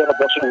मोबाइल लिएर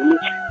बस्यौँ भने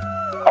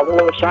अब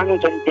सानो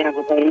चाहिँ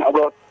त्यहाँको चाहिँ अब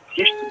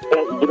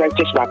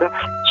डिभाइसेसबाट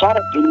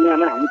सारा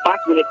दुनियाँमा हामी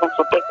 5 मिनटमा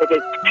सबै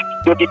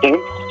त्यो चाहिँ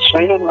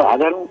 100,000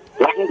 हजारौँ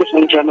लाखौँको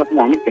सङ्ख्यामा पनि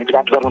हामी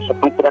भेटघाट गर्न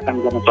सक्छौँ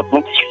कुराकानी गर्न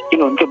सक्छौँ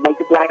किनभने त्यो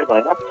मल्टिप्लायर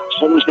भएर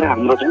सबै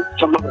हाम्रो चाहिँ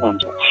सम्भव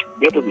हुन्छ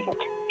भेट हुन्छ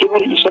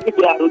केवल यी सबै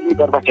कुराहरूले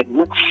गर्दाखेरि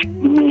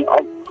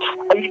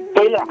अहिले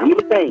पहिला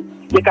हामीले चाहिँ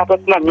एक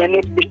आपसमा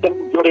म्यानेज सिस्टम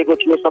जोडेको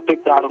थियो सबै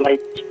कुराहरूलाई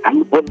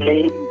हामी बोल्ने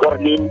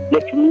गर्ने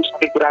लेख्ने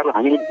सबै कुराहरू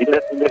हामी भित्र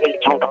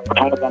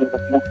ठाउँमा जान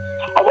सक्छौँ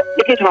अब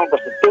एकै ठाउँमा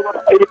बस्छ त्यो भएर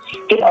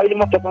अहिले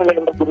म तपाईँलाई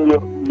एउटा कुरो यो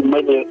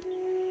मैले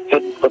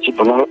पछि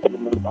भन्नु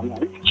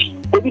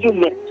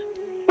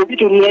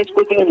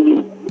कोभिड-19को चाहिँ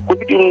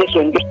कोभिड-19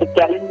 भने जस्तो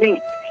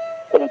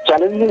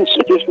च्यालेन्जिङ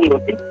सिचुएसन हो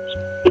कि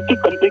यति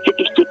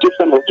कम्प्लिकेटेड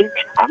सिचुएसन हो कि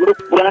हाम्रो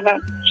पुराना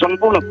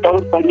सम्पूर्ण तौर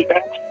तरिका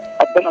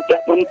अध्ययन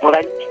अध्यापन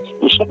पढाइ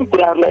सबै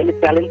कुराहरूलाई अहिले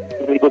च्यालेन्ज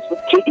गरिरहेको छ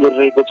ट्रिट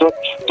गरिरहेको छ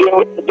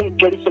त्यो एकदम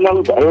ट्रेडिसनल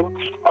भयो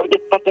अब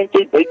त्यसमा चाहिँ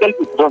केही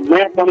वैकल्पिक र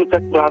नयाँ तरिका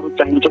कुराहरू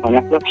चाहिन्छ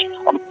भनेको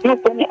अब त्यो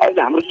पनि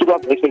अहिले हाम्रो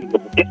सुरुवात भइसकेको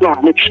छ त्यसमा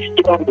हामी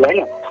सुरुवात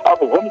होइन अब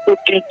होम टु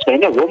टिच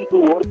होइन होम टु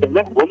वर्क होइन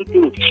होम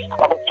टु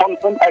अब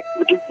फङ्सन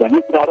एक्टिभिटिज भन्ने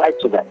कुराहरू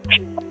आइसक्यो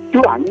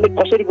त्यो हामीले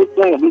कसरी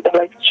बुझ्छौँ भने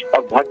त्यसलाई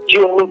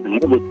भर्चुअल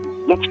भनेर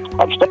बुझ्छौँ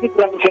अब सबै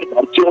कुराहरू फेरि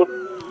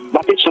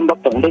भर्चुअलबाटै सम्भव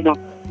त हुँदैन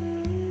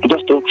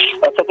जस्तो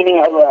तपाईँ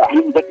अब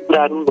हामी जति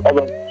कुराहरू अब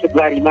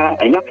खेतबारीमा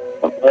होइन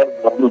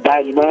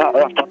बारीमा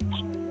अर्थात्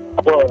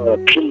अब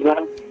फिल्डमा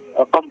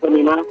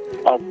कम्पनीमा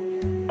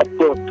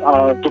त्यो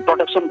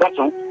प्रडक्सन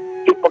गर्छौँ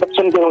त्यो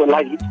प्रडक्सनको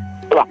लागि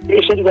अब हामीले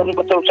यसरी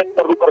गर्नुपर्छ उसरी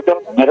गर्नुपर्छ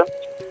भनेर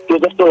त्यो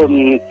जस्तो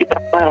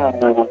किताबमा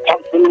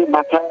फलफुल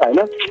माछा होइन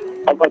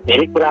अब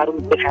धेरै कुराहरू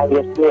देखाए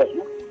जस्तो होइन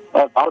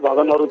घर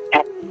भवनहरू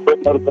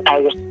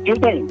देखाए जस्तो त्यो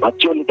चाहिँ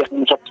भर्चुअली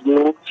देखाउन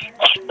सक्छौँ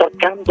तर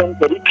काम चाहिँ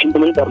फेरि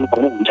फिल्डमै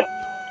गर्नुपर्ने हुन्छ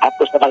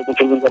हातको सफाइको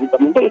फिल्डिङ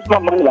गर्नुपर्ने हुन्छ यसमा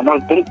मैले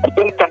भन्नु फेरि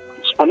भर्चुअल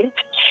प्र्याक्टिस पनि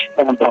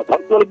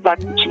भर्चुअल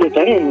प्र्याक्टिसले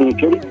चाहिँ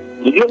फेरि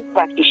रियल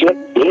प्र्याक्टिसलाई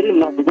धेरै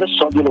नबुझ्न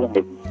सजिलो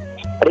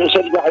भएको र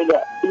यसरी अहिले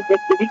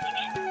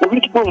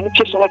कोभिडको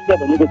मुख्य समस्या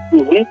भनेको के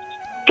हो भने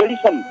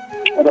ट्रेडिसन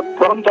र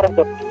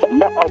परम्परागत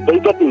भन्दा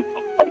वैकल्पिक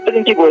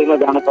अल्टरनेटिभ वेमा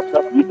जानपर्छ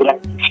भन्ने कुरा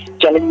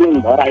च्यालेन्जिङ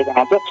भएर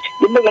आइरहेको छ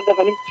यसले गर्दा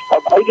पनि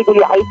अहिलेको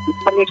यो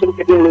फाइनेन्सियल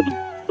टेक्नोलोजी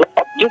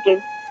अझै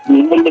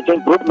चाहिँ मैले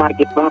चाहिँ ग्रोथ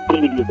मार्केटमा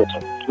पुर्याइदिएको छ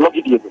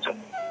लगिदिएको छ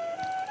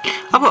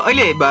अब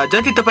अहिले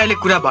जति तपाईँले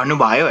कुरा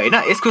भन्नुभयो होइन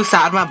यसको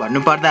सारमा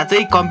भन्नुपर्दा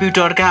चाहिँ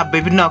कम्प्युटरका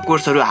विभिन्न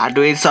कोर्सहरू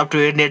हार्डवेयर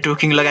सफ्टवेयर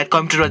नेटवर्किङ लगायत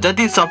कम्प्युटरमा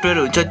जति सफ्टवेयर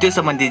हुन्छ त्यो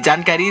सम्बन्धी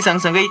जानकारी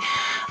सँगसँगै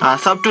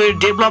सफ्टवेयर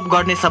डेभलप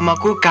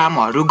गर्नेसम्मको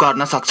कामहरू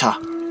गर्न सक्छ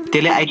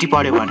त्यसले आइटी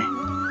पढ्यो भने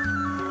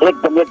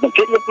एकदम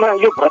फेरि यसमा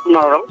यो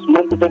घटना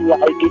मैले चाहिँ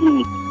आइटी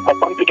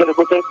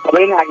कम्प्युटरको चाहिँ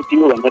सबै नै आइटी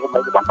हो भनेर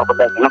मैले भन्न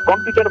खोजेको छैन।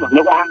 कम्प्युटर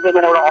भनेको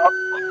आफैमा एउटा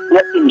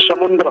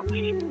समुद्र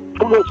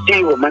ठुलो सी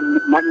हो,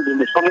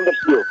 मानिलिने समुद्र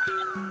सी हो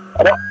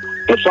र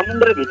त्यो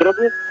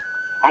समुद्रभित्रको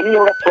हामी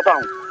एउटा थोपा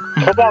हौँ।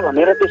 थोपा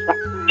भनेर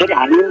फेरि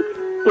हामी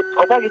त्यो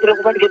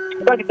थोपाभित्रको पनि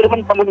थोपाभित्र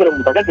पनि समुद्र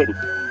हुन्छ क्या, फेरि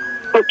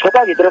त्यो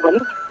थोपाभित्र पनि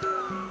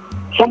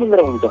समुद्र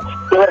हुन्छ।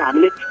 त्यही भएर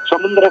हामीले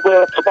समुद्रको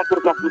एउटा थोपाको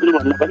रूपमा पुग्नु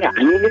भन्दा पनि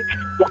हामीले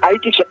त्यो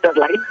आइटी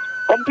सेक्टरलाई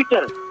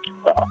कम्प्युटर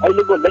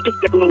अहिलेको लेटेस्ट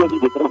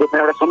टेक्नोलोजीभित्रको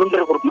एउटा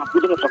समुद्रको रूपमा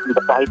बुझ्न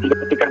सक्नुपर्छ। आइटीले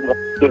कति काम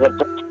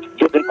गर्छ,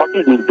 त्यो चाहिँ कति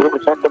भित्रको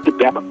छ, कति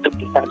व्यापक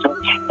विस्तार छ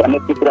भन्ने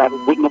त्यो कुराहरू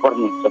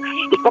बुझ्नुपर्ने हुन्छ।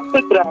 यी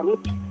सबै कुराहरू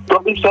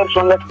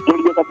प्रोड्युसरसँग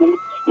जोडिएका छन्,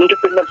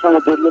 इन्टरप्रेनरसँग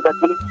जोडिएका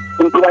छन्,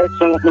 इम्प्लोइड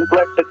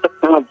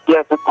सेक्टरसँग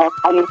जोडिएका छन्,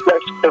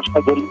 अनइम्प्लोइड सेक्टरसँग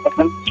जोडिएका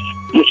छन्।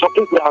 यो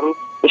सबै कुराहरू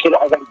यसरी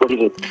अगाडि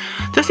बढिरहेको छ।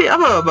 जस्तै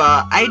अब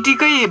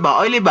आइटीकै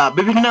अहिले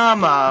विभिन्न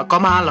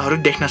कमालहरू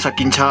देख्न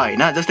सकिन्छ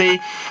होइन। जस्तै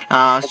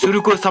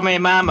सुरुको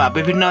समयमा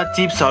विभिन्न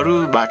चिप्सहरू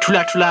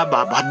ठुला ठुला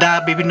भद्दा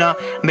विभिन्न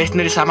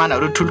मेसिनरी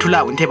सामानहरू ठुल्ठुला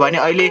हुन्थे भने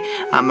अहिले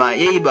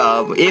यही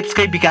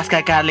एप्सकै विकासका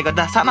कारणले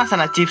गर्दा साना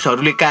साना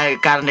चिप्सहरूले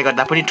कारणले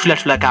गर्दा पनि ठुला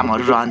ठुला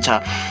कामहरू रहन्छ।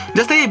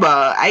 जस्तै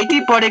आइटी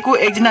पढेको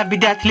एकजना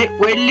विद्यार्थीले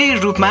वेल्ली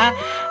रूपमा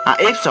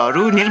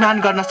एप्सहरू निर्माण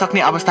गर्न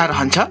सक्ने अवस्था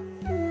रहन्छ।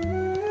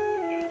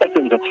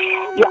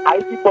 यो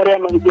आइटी पढेका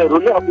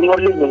मान्छेहरूले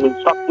उनीहरूले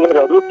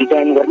सफ्टवेयरहरू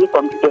डिजाइन गर्ने,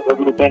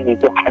 कम्प्युटरहरू चाहिँ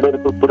त्यो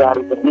हार्डवेयरको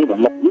कुराहरू गर्ने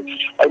भन्दा पनि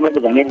अहिले मैले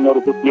भने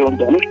उनीहरूको के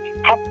हुन्छ भने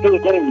खास त्यो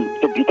चाहिँ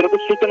त्यो भित्रको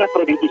सूचना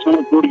प्रविधिसँग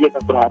जोडिएका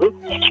कुराहरू,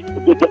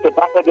 जस्तो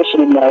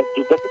डाटाबेसमा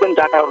जति पनि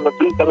डाटाहरूलाई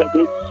पनि त्यसलाई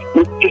चाहिँ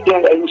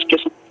इन्स्टिट्युसनल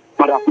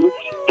एडमिनिस्ट्रेसनमा राख्नु,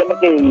 त्यसलाई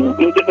चाहिँ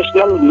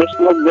इन्टरनेसनल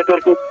नेसनल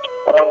नेटवर्किङ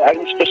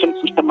एडमिनिस्ट्रेसन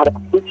सिस्टममा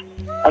राख्नु,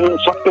 अनि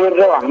सफ्टवेयर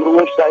र हाम्रो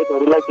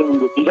वेबसाइटहरूलाई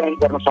चाहिँ डिजाइन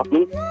गर्न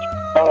सक्ने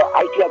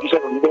आइटी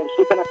अफिसरहरूले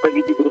सूचना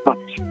प्रविधिको रूपमा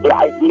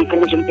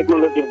इन्फर्मेसन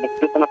टेक्नोलोजी भन्ने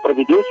सूचना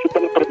प्रविधि हो,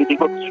 सूचना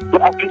प्रविधिको त्यो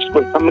अफिसको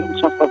सम्बन्धित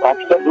संस्थाको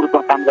अफिसरको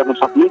रूपमा काम गर्न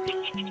सक्ने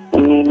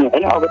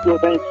होइन। अब त्यो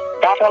चाहिँ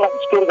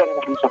डाटालाई स्टोर गरेर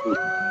राख्न सक्ने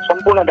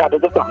सम्पूर्ण डाटा,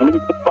 जस्तो हामीले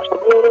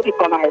कसरी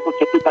कमाएको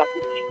खेतीपाती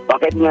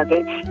भगाइमा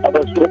चाहिँ अब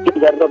सुरक्षित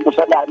गरेर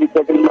मसला आदि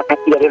प्रोटिनमा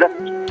खाँची गरेर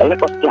होइन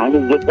कसरी हामी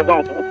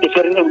जोगाउँछौँ,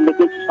 त्यसरी नै उनले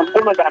चाहिँ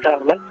सम्पूर्ण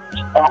डाटाहरूलाई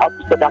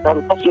अफिसको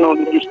डाटाहरू कसरी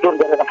उनीहरूले स्टोर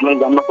गरेर राख्न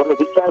जान्नु पऱ्यो,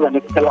 विचार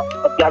भनेको त्यसलाई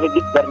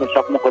अत्यावधिक गर्न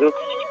सक्नु पऱ्यो।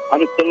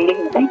 अनि पेन्डिङ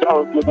हुन्छ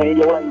त्यो चाहिँ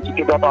एउटा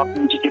इन्स्टिट्युटबाट अर्को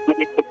इन्स्टिट्युटमा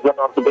एकबाट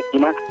अर्को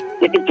व्यक्तिमा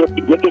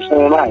एकैचोटि एकै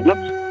समयमा होइन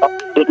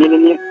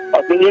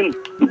मिलियन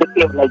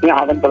व्यक्तिहरूलाई चाहिँ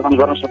आदान प्रदान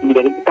गर्न सक्ने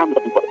गरी काम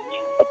गर्नु पऱ्यो।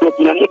 त्यो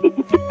किनभने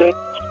एकैचोटि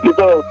यो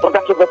त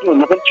प्रकाशको गति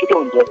हुन पनि छिटो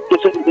हुन्छ।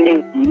 त्यसरी चाहिँ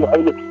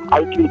अहिले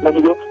आइटी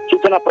यो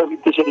सूचना प्रविधि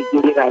त्यसरी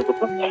जोडिएर आएको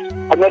छ।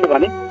 अब मैले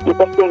भने यो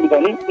कस्तो हुन्छ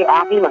भने त्यो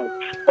आफैमा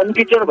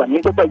कम्प्युटर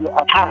भनेको त यो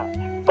अथाह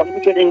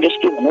कम्प्युटर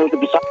इन्डस्ट्री भनेको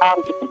विशाल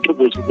भित्र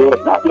गइसक्यो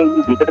होइन। अब यो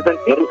भित्र चाहिँ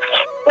धेरै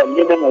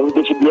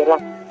लेनदेनहरूदेखि लिएर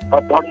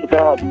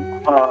पढेका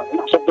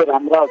असाध्यै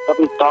राम्रा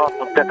सबै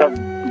तहका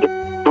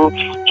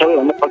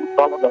सबैभन्दा बढी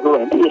तलबहरू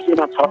होइन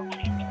यसैमा छ।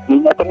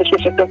 यसको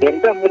सेक्टर धेरै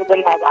छ। मेरो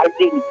पनि अब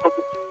आइटी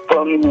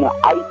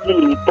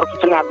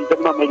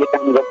प्रोफेसनलिजममा मैले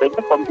काम गर्दैन,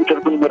 कम्प्युटर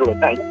पनि मेरो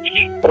होइन होइन।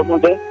 तर म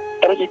चाहिँ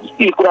तर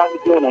यी कुराहरू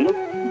के हो भने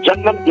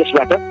जन्म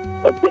देशबाट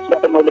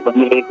मैले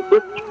भनिरहेको छु,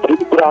 यो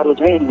कुराहरू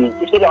चाहिँ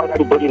त्यसरी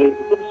अगाडि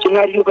बढिरहेको छु।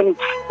 सिनारियो पनि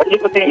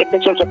अहिलेको चाहिँ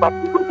 21औं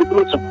शताब्दीको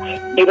ठुलो छ,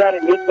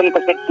 युग पनि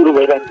कसरी सुरु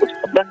भइरहेको छ।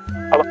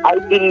 अब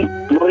आइटी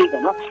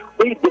नरिकन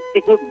कोही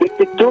व्यक्तिको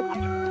व्यक्तित्व,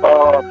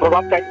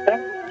 प्रभावकारिता,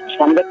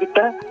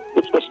 साङ्गतिकता,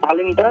 उसको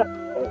शालीनता,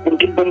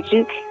 इन्टेलिजेन्सी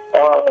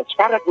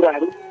सारा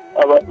कुराहरू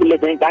अब उसले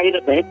चाहिँ बाहिर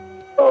चाहिँ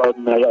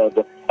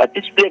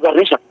डिस्प्ले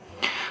गर्नै सक्छ।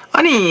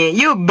 अनि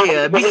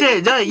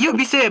यो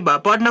विषय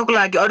पढ्नको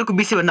लागि अरूको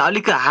विषयभन्दा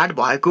अलिक हार्ड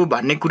भएको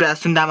भन्ने कुरा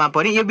सुन्दामा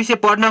पनि यो विषय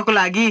पढ्नको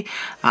लागि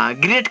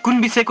ग्रेड कुन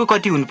विषयको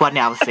कति हुनुपर्ने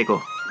आवश्यक हो?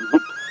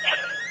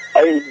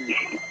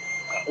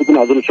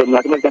 हजुर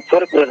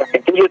फरक कुरा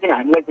राखेको यो चाहिँ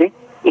हामीलाई चाहिँ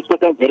यसको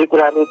चाहिँ धेरै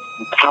कुराहरू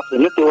थाहा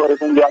छैन, त्यो भएर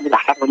चाहिँ यो अलिक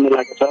हार्ड भन्ने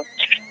लागेको छ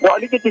र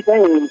अलिकति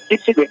चाहिँ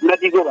शिक्षित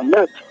भेट्नाजीको भन्दा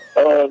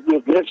यो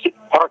ग्रेड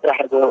फरक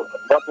राखेको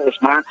गर्छ।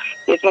 यसमा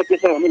के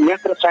छ भने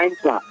म्याथ र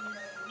साइन्समा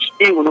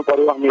सी हुनु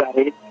पर्यो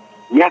अनिवार्य,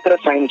 म्याथ र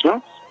साइन्समा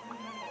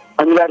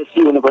अनिवार्य सी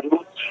हुनु पर्यो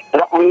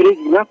र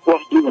अङ्ग्रेजीमा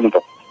 +2 हुनु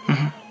पर्यो।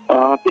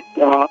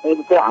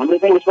 हाम्रो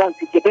चाहिँ यसमा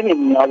के चाहिँ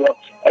नि अब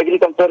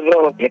एग्रिकल्चर र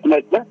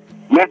भेटनरीमा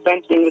म्याथ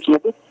साइन्स इङ्ग्लिसमा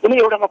चाहिँ कुनै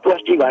एउटामा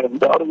 +2 भयो भने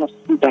चाहिँ अरूमा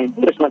चाहिन्छ,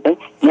 यसमा चाहिँ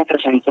म्याथ र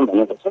साइन्समा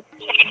भन्नुपर्छ।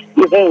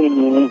 यो चाहिँ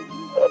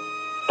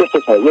त्यस्तो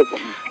छ। यो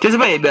त्यसो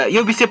भए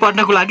यो विषय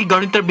पढ्नको लागि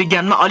गणित र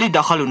विज्ञानमा अलि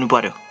दखल हुनु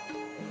पर्यो।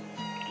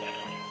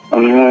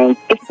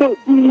 त्यस्तो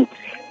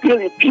त्यो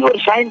प्योर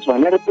साइन्स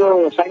भनेर त्यो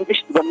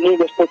साइन्टिस्ट बन्ने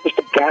जस्तो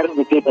त्यस्तो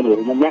गाह्रो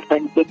पेपरहरू म्याथ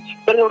साइन्स।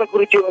 तर एउटा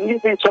कुरो के हो भने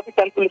चाहिँ सबै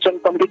क्यालकुलेसन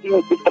कम्प्युटिङ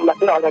सिस्टमलाई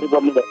चाहिँ अगाडि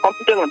बढ्नु पर्छ।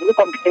 कम्प्युटर भनेको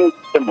कम्प्युटिङ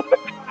सिस्टम हुन्छ।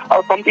 अब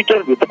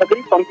कम्प्युटरभित्र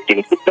चाहिँ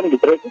कम्प्युटिङ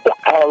सिस्टमभित्र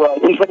चाहिँ अब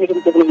इन्फर्मेसन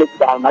टेक्नोलोजी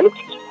भावनाले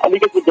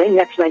अलिकति चाहिँ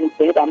म्याथ साइन्स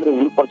चाहिँ राम्रो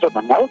हुनुपर्छ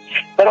भन्दा हो।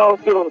 तर अब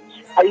त्यो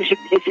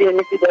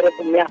आइसिएससी गरेर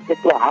म्याथ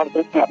त्यस्तो हार्ड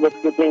चाहिँ अब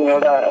त्यो चाहिँ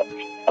एउटा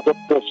अब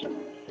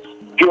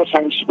प्योर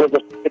साइन्सको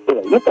जस्तो त्यस्तो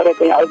होइन। तर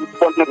चाहिँ अहिले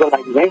पढ्नको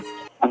लागि चाहिँ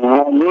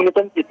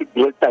न्यूनतम त्यति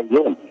ग्रेड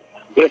चाहियो,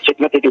 ग्रेड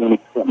सेटमा त्यति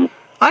हुनु।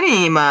 अनि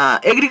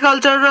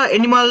एग्रिकल्चर र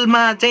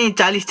एनिमलमा चाहिँ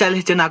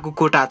 40 जनाको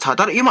कोटा छ,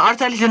 तर योमा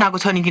 48 जनाको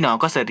छ नि, किन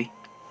कसरी?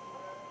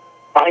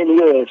 अहिले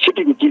यो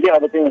सिटिभिटीले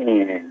अब चाहिँ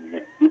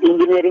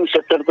इन्जिनियरिङ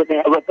सेक्टरको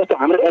चाहिँ अब जस्तो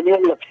हाम्रो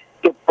एनुअल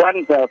त्यो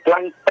प्लान्ट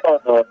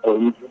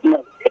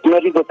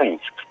भेटनरीको चाहिँ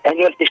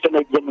एनुअल सिस्टम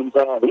एक्जाम हुन्छ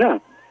होइन,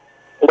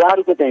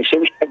 उहाँहरूको चाहिँ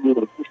सेमिस्टर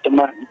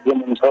सिस्टममा एक्जाम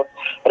हुन्छ र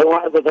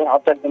उहाँहरूको चाहिँ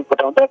 48 दिन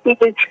कोटा हुन्छ। त्यो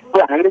चाहिँ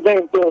हामीले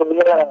चाहिँ त्यो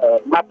एउटा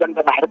मापदण्ड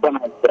राखेर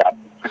बनाएको कुरा।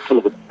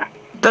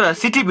 तर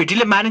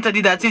सिटिभिटीले मान्यता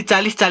दिँदा चाहिँ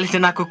 40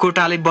 जनाको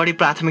कोटालाई बढी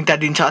प्राथमिकता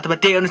दिन्छ अथवा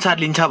त्यही अनुसार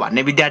लिन्छ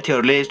भन्ने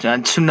विद्यार्थीहरूले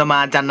सुन्नमा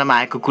जान्नमा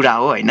आएको कुरा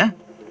हो होइन?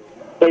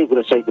 सही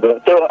कुरो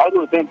त्यो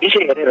अरू चाहिँ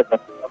विषय हेरेर छ।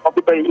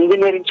 कतिपय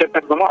इन्जिनियरिङ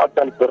सेक्टरकोमा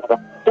 48 कोटा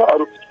छ,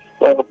 अरू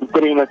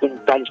कुरैमा चाहिँ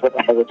 40 कोटा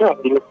राखेको छ।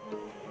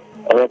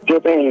 त्यो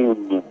चाहिँ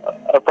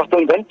कस्तो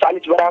हुन्छ भने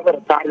 40 बराबर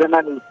 4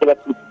 जनाले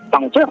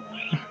पाउँछ,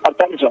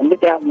 48 भन्ने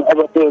त्यहाँ अब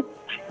त्यो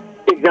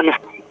 1 जना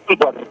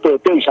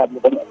त्यो हिसाबले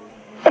पनि।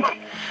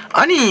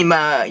 अनि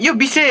यो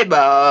विषय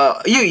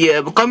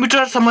यो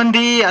कम्प्युटर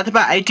सम्बन्धी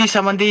अथवा आइटी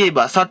सम्बन्धी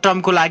सर्ट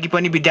टर्मको लागि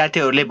पनि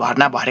विद्यार्थीहरूले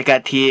भर्ना भरेका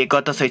थिए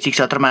गत शैक्षिक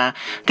सत्रमा।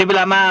 त्यो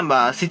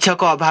बेलामा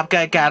शिक्षकको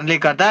अभावका कारणले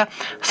गर्दा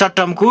सर्ट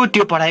टर्मको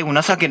त्यो पढाइ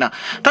हुन सकेन।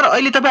 तर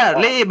अहिले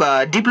तपाईँहरूले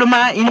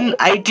डिप्लोमा इन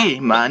आइटी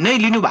नै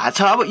लिनु भएको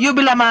छ। अब यो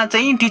बेलामा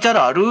चाहिँ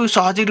टिचरहरू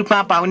सहजै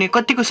रूपमा पाउने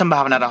कतिको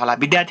सम्भावना रहला?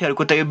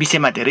 विद्यार्थीहरूको त यो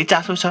विषयमा धेरै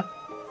चासो छ।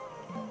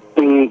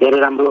 धेरै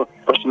राम्रो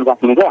प्रश्न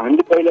राख्नुहुन्छ।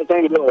 हामीले पहिला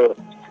चाहिँ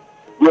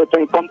यो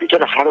चाहिँ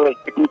कम्प्युटर हार्डवेयर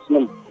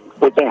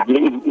टेक्निसियनको चाहिँ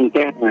हामीले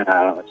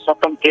त्यहाँ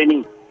सप्तम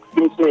ट्रेनिङ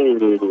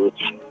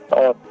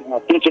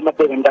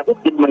 390 घन्टाको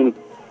 3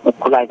 महिना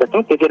खुलाएका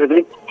छौँ। त्यतिखेर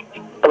चाहिँ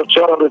अब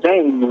सरहरू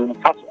चाहिँ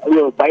खास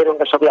यो बाहिरबाट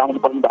सबै आउनु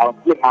पर्ने भएको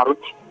थियो। उहाँहरू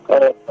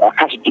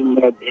खास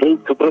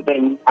धेरै थुप्रो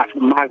चाहिँ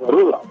आफ्नो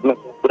मागहरू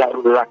कुराहरू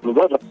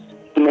राख्नुभयो र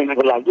 3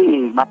 महिनाको लागि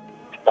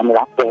मात्र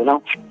राख्नु होइन।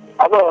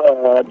 अब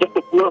जस्तो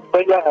कुरो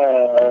पहिला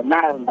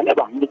भने अब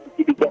हामीले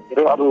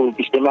विद्यार्थीहरू अरू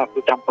विषयमा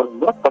काम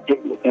गर्नुभयो, कति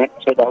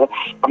अब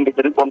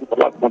कम्प्युटर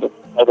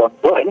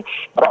गर्नुभयो होइन।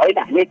 र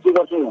अहिले हामीले के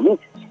गर्छौँ भने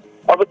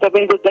अब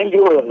तपाईँको चाहिँ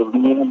यो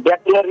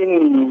ब्याचलर इन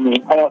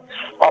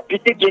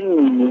बिटेक इन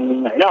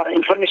होइन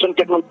इन्फर्मेसन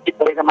टेक्नोलोजी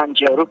पढेका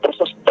मान्छेहरू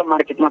प्रशस्त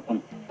मार्केटमा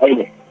छन्।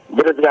 अहिले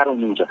बेरोजगार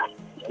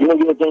हुनुहुन्छ।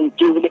 यो चाहिँ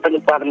केहीले पनि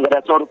उत्पादन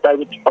गरेको छ, अरू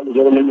प्राइभेट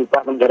कलेजहरूले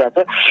उत्पादन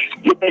गरेको छ।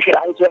 यो चाहिँ फेरि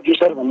आइसी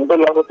अफिसर भनेको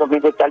लगभग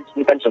तपाईँको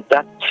 40-45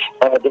 हजार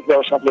देखि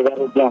अवसरले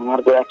गरेर त्यहाँ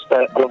उहाँहरूको एक्स्ट्रा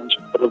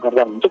अलाउन्सहरू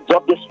गर्दा हुन्छ।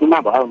 जब बेसमा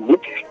भयो भने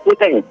त्यो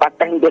चाहिँ पार्ट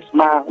टाइम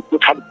बेसमा त्यो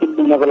खालि 3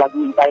 महिनाको लागि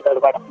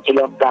बाहिरबाट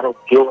ल्याउनु गाह्रो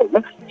थियो होइन।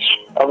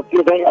 अब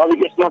त्यो चाहिँ अब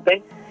यसमा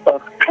चाहिँ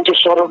खासै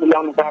सरहरू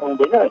ल्याउनु गाह्रो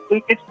हुँदैन।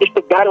 त्यस्तो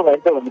गाह्रो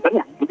भएछ भने पनि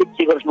हामीले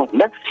के गर्छौँ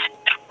भन्दा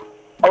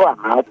अब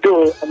त्यो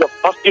अब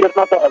फर्स्ट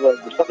इयरमा त अब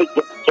सबै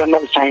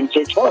जनरल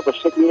साइन्सै छ। अब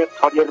सेकेन्ड इयर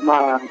थर्ड इयरमा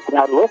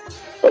कुराहरू हो।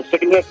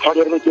 सेकेन्ड इयर थर्ड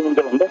इयरमा के हुन्छ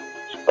भन्दा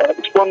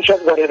स्पोन्सर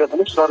गरेर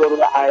पनि सरहरू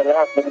आएर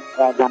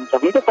जान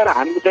सकिन्छ। तर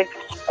हामीले चाहिँ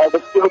अब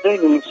त्यो चाहिँ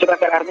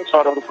सेवाका नै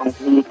सरहरू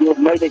पाउँछौँ। त्यो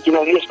मैले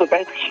किनभने यसको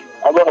चाहिँ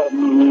अब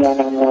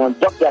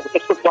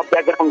त्यसको जब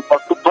ब्याकग्राउन्ड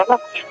कस्तो छ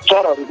र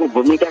सरहरूको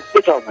भूमिका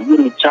के छ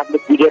भन्ने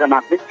हिसाबले बुझेर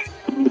मात्रै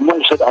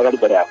म यसरी अगाडि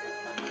बढाएको।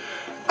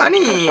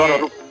 अनि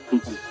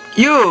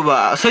यो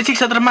शैक्षिक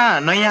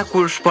सत्रमा नयाँ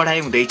कोर्स पढाइ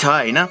हुँदैछ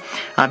होइन।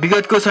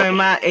 विगतको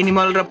समयमा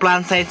एनिमल र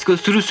प्लान्ट साइन्सको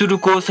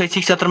सुरुको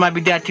शैक्षिक सत्रमा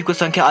विद्यार्थीको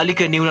सङ्ख्या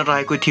अलिक न्यून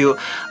रहेको थियो।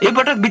 यो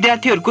पटक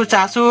विद्यार्थीहरूको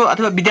चासो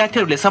अथवा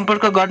विद्यार्थीहरूले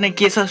सम्पर्क गर्ने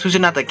के छ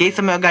सूचना त केही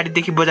समय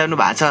अगाडिदेखि बजाउनु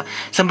भएको छ,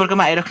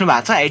 सम्पर्कमा आइराख्नु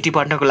भएको छ आइटी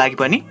पढ्नको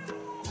लागि पनि?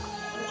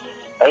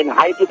 होइन,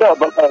 आइटी त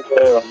अब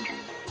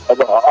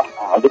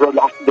हजुर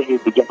लास्टदेखि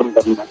विज्ञापन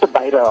गर्नुभएको छ,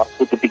 बाहिर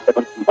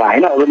विज्ञापन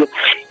होइन। अब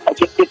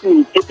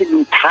त्यति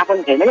थाहा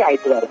पनि छैन कि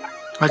आइटी बारेमा।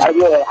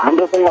 यो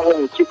हाम्रो चाहिँ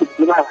अब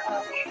सिटिमा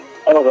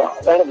अब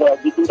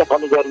 2-3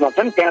 कलेजहरूमा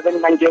छन्, त्यहाँ पनि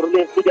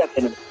मान्छेहरूले बुझाएको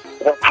छैन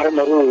र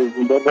फारमहरू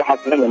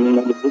गरिरहेको छैन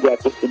भन्ने मैले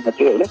बुझाएको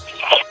थियो होइन।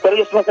 तर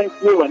यसमा चाहिँ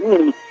के हो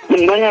भने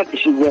नयाँ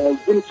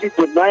जुन चिज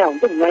नयाँ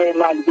हुन्छ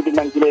नयाँमा अलिकति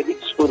मान्छेले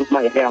रिस्कको रूपमा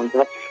हेरेर हुन्छ,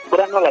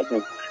 पुरानोलाई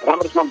चाहिँ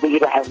राम्रोसँग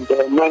बुझिरहेको हुन्छ,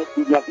 नयाँ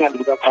चिजमा चाहिँ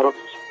अलिकति अप्ठ्यारो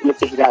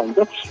देखिरहेको हुन्छ।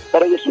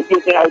 तर यसो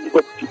त्यो चाहिँ अहिलेको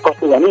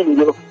कस्तो भने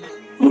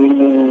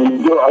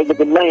यो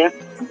अहिलेको नयाँ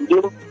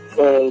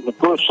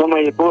को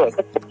समयको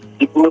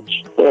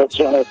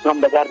श्रम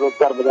बजार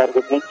रोजगार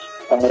बजारको चाहिँ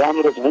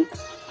राम्रो चाहिँ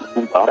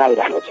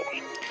हराइरहेको छ।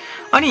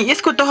 अनि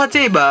यसको तह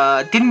चाहिँ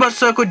 3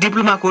 वर्षको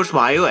डिप्लोमा कोर्स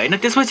भयो होइन।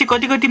 त्यसपछि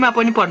कतिमा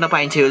पनि पढ्न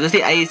पाइन्छ? यो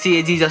जस्तै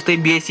आइएससिएजी जस्तै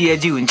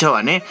बिएससिएजी हुन्छ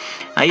भने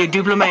यो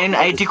डिप्लोमा इन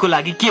आइटीको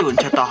लागि के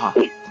हुन्छ तह?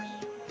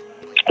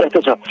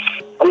 यस्तो छ,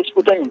 अब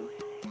यसको चाहिँ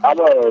अब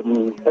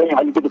चाहिँ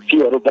अलिकति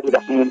फीहरू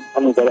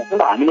गरिराख्नु गरेको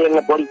छ। हामीले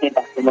यसलाई बढी चाहिँ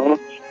राख्दैनौँ,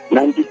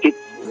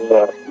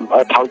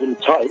 96,000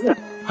 छ होइन।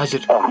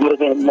 हाम्रो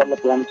चाहिँ एनिमल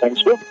प्लान्ट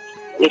साइन्सको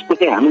यसको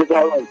चाहिँ हामीले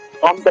चाहिँ अब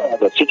फर्म त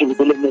अब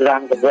सिटिभिटीले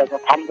निर्धारण गरेर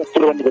फर्म त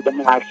सुरु गर्ने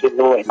बेलामा 800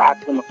 हो होइन,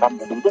 800मा फर्म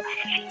हुन्छ।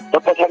 र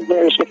पछाडि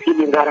चाहिँ यसको फी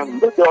निर्धारण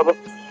हुन्छ। त्यो अब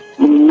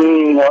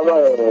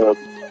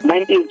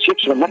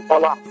 96 भन्दा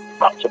तल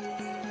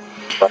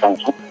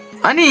बताउँछौँ।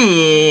 अनि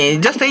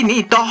जस्तै नि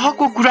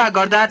तहको कुरा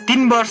गर्दा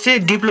 3 वर्षे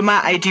डिप्लोमा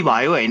आइटी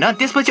भयो होइन,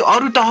 त्यसपछि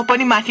अरू तह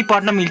पनि माथि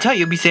पढ्न मिल्छ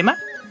यो विषयमा?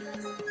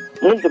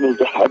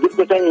 मिल्छ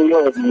हजुरको चाहिँ यो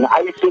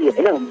आइसी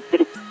होइन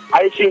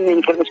आइसी इन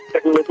इन्फर्मेसन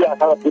टेक्नोलोजी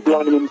अथवा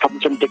diploma in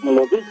information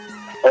technology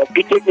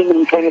B.Tech in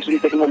information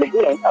technology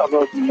होइन अब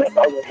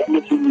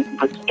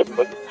इन्फर्मेसन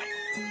टेक्नोलोजी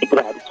यी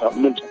कुराहरू छ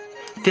मिल्छ।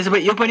 त्यसो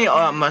भए यो पनि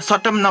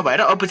सर्ट टर्म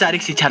नभएर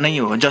औपचारिक शिक्षा नै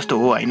हो जस्तो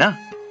हो होइन?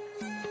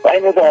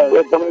 होइन त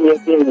एकदमै यो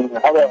चाहिँ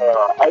अब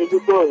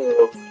अहिलेको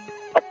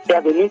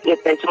अत्याधुनिक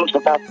 21औं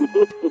शताब्दीको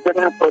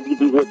सूचना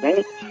प्रविधिको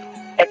चाहिँ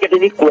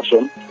एकाडेमिक कोर्स हो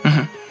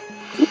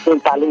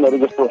तालिमहरू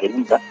जस्तो होइन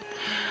नि त।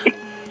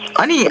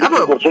 अनि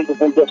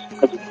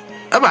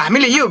अब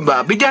हामीले यो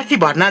विद्यार्थी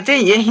भर्ना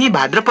चाहिँ यही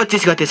भाद्र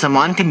 25 गतेसम्म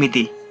अन्तिम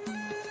मिति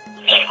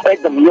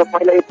एकदम यो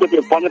पहिला एकचोटि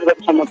 15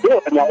 गतेसम्म थियो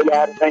अनि अहिले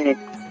आएर चाहिँ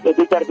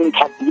 2-4 दिन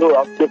थपियो।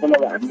 अब त्यो पनि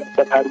अब हामीले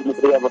सरकारले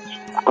मात्रै अब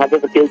आज त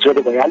केही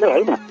छोडे भइहाल्यो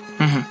होइन।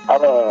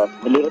 अब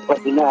भोलि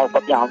पर्दैन अब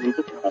कति आउने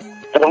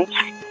चलाउँ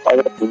अब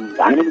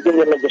हामीले चाहिँ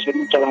यसलाई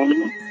जसरी चलाउने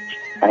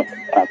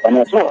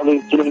भनेको छौँ। अब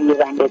किनभने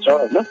राम्रो छ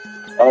होइन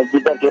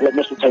विद्यार्थीहरूलाई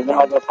मेसेज छैन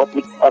अब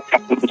पब्लिक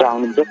फ्याक्ट्रीहरू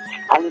आउनुहुन्छ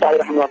आउनु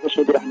आइराख्नु भएको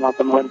सोधिराख्नु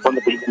भएको मोबाइल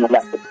 15-20 दिन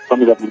लाग्छ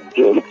कमी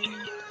गर्नुहुन्थ्यो होइन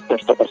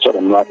कस्तो पर्छ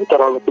भन्नुभएको थियो।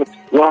 तर अब त्यो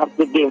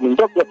उहाँहरू के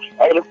हुनुहुन्छ त्यो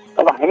अहिले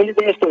अब हामीले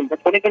चाहिँ यस्तो हुन्छ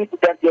कुनै पनि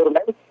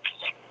विद्यार्थीहरूलाई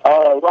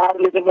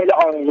उहाँहरूले चाहिँ मैले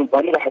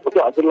भनिराखेको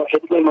थियो हजुरलाई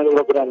फेरि मैले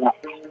एउटा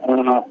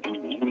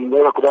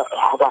कुरा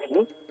राख्नु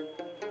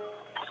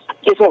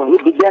के छ भने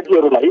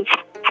विद्यार्थीहरूलाई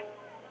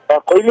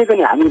कहिले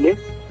पनि हामीले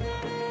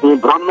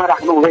भ्रममा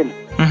राख्नु हुँदैन।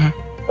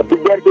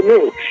 विद्यार्थीले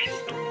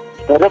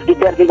र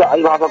विद्यार्थीका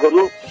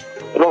अभिभावकहरू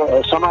र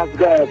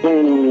समाजका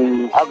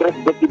चाहिँ अग्रज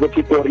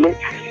व्यक्तित्वहरूले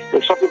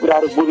सबै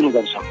कुराहरू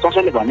बुझ्नुपर्छ।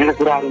 कसैले भनेका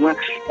कुराहरूमा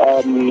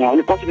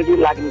हामीले पछि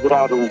लाग्ने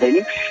कुराहरू हुँदैन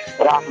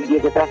र आफ्नो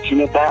योग्यता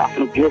क्षमता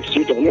आफ्नो ग्रेड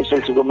सिट होइन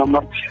एसएलसीको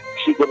नम्बर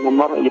सीको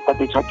नम्बर यो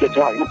कति छ के छ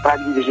होइन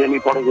प्राविधिक विषयमै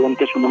पढेको भने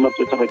त्यसको नम्बर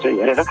के छ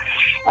हेरेर अनि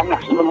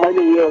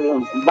मैले यो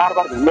बार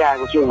भन्दै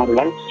आएको छु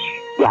उहाँहरूलाई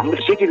यो हाम्रो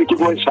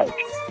सिटिभिटीको वेबसाइट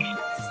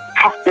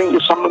खास चाहिँ यो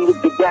सम्बन्धित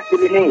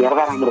विद्यार्थीले नै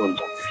हेर्दा राम्रो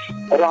हुन्छ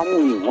र अनि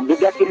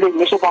विद्यार्थीले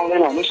यसो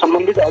पाउँदैन भने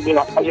सम्बन्धित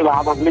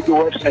अभिभावकले त्यो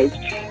वेबसाइट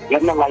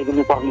हेर्न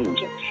लगाइदिनु पर्ने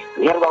हुन्छ।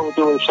 हेर्बाबु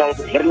त्यो वेबसाइट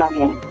हेर्न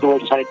त्यो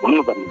वेबसाइट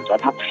भन्नुपर्ने हुन्छ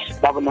अर्थात्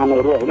बाबु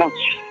नानीहरू होइन अब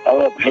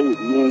भाइ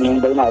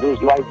बहिनीहरूलाई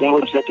त्यो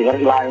वेबसाइट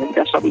हेरेर लाग्यो भने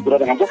त्यहाँ सबै कुरा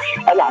देखाउँछ।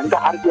 अहिले हामी त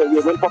आरपिओ यो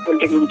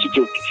पोलिटेक्निक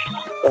इन्स्टिच्युट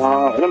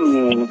होइन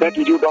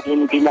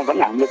 .edu.in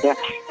पनि हामीले त्यहाँ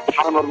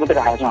फारमहरू मात्रै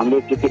राखेको छौँ। हामीले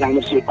त्यति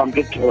राम्रो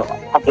कम्प्लिट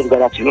अपडेट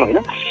गरेका छैनौँ होइन।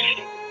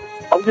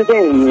 अब त्यो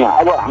चाहिँ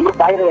अब हाम्रो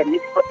बाहिर गर्ने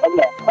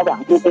अब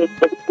हाम्रो चाहिँ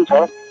छ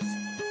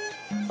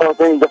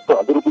चाहिँ जस्तो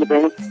हजुरले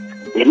चाहिँ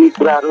धेरै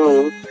कुराहरू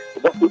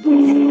जस्तो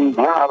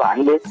अब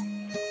हामीले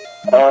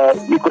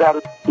यी कुराहरू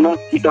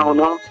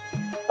सिकाउन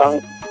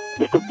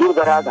यस्तो दूर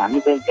दराज हामी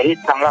चाहिँ धेरै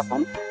टाढा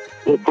छन्।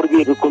 यो पूर्वी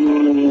रुकुम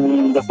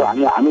जस्तो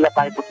हामीलाई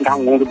पाएपछि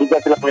ठाउँ भनेको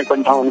विद्यार्थीलाई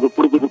पाएपछि ठाउँ भनेको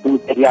पूर्वी रुकुम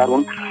एरियाहरू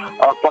हुन्।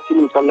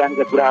 पश्चिमी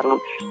कल्याणका कुराहरू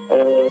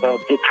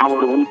त्यो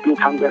ठाउँहरू हुन्। त्यो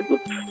ठाउँका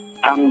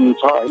काम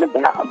छ होइन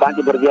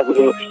बाँकी वर्गीयको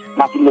यो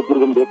माथिल्लो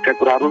दुर्गम भेगका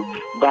कुराहरू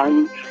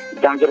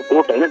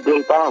जाँगरकोट होइन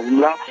डोल्पा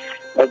हुम्ला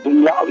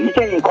जुम्ला अब यी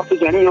चाहिँ कस्तो छ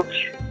भने यो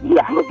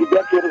हाम्रो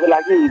विद्यार्थीहरूको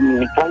लागि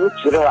पहुँच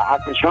र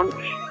आकर्षण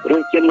र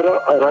केन्द्र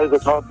रहेको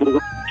छ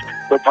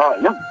दुर्गमको छ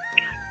होइन।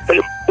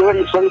 त्यो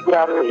सबै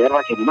कुराहरू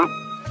हेर्दाखेरिमा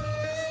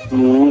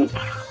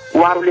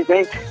उहाँहरूले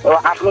चाहिँ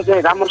आफ्नो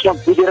चाहिँ राम्रोसँग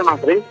बुझेर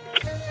मात्रै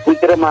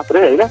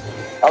होइन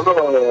अब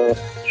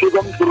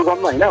सुगम दुर्गम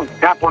होइन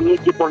कहाँ पढ्ने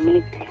के पढ्ने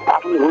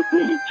आफ्नो रुचि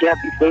इच्छा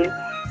विषय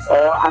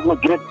आफ्नो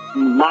ग्रेड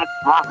मार्क्स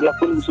आफूलाई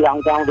कुन विषय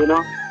आउँछ आउँदैन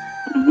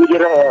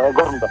बुझेर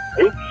गर्नुपर्छ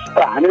है। र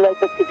हामीलाई त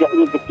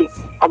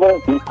अब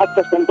खर्च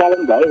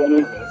सञ्चालन भयो भने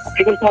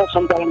ठिकै छ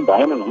सञ्चालन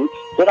भएन भने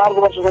तर अर्को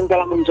वर्ष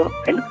सञ्चालन हुन्छ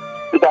होइन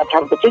त्यो त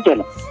अर्थात् केही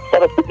छैन।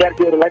 तर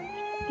विद्यार्थीहरूलाई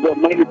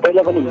मैले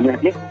पहिला पनि भनेको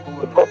थिएँ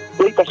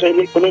कोही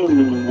कसैले कुनै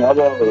अब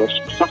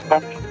संस्था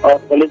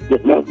कलेज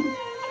भेट्न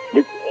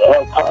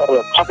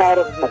फकाएर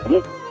भने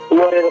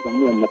गरेर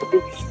भन्नुभन्दाखेरि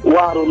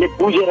उहाँहरूले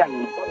बुझेर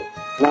आउनु पर्यो।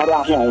 उहाँहरू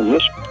आफै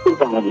आउनुहोस्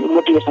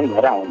मोटिभेसन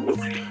भएर आउनु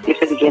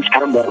त्यसरी चाहिँ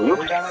फारम भर्नु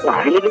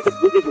हामीले त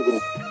बुझेको कुरो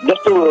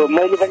जस्तो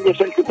मैले पनि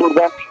एसएलसी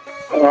पढ्दा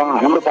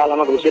हाम्रो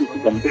पालामा एसएलसी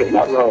भन्थ्यो होइन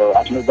अब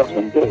 8-10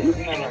 भन्थ्यो होइन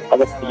अब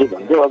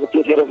भन्थ्यो अब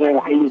त्यतिखेर चाहिँ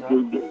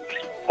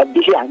अब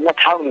विषय हामीलाई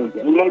थाहा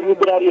हुनुहुन्थ्यो। मैले यो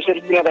कुराहरू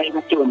यसरी किन राखेको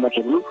छु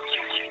भन्दाखेरि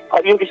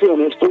अब यो विषय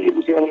भने यस्तो यो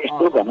विषय भने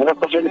यस्तो भनेर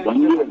कसैले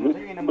भनिदियो भने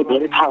त्यो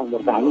धेरै थाहा हुँदो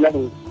रहेछ हामीलाई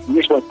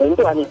मिस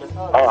भइसक्यो। अनि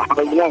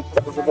हामीलाई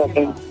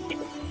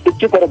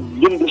तर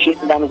जुन विषय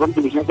जानुपर्ने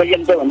त्यो विषय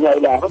कहिले त भन्ने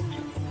अहिले आएर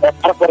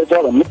फरक परेछ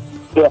भन्ने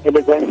त्यो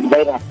अहिले चाहिँ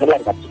बाहिर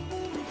राखेको छ।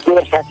 त्यो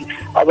साथी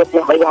अब त्यो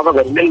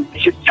अभिभावकहरूले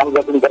विशेष ख्याल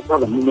गर्नुपर्छ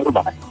भन्ने मेरो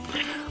भनाइ।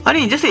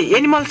 अनि जस्तै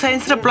एनिमल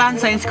साइन्स र प्लान्ट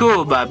साइन्सको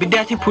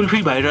विद्यार्थी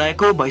फुलफिल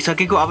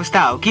भइसकेको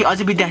अवस्था हो कि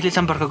अझै विद्यार्थीले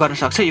सम्पर्क गर्न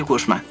सक्छ यो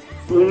कोर्समा?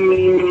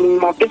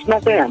 त्यसमा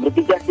चाहिँ हाम्रो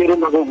विद्यार्थीहरू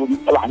अब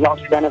हामीलाई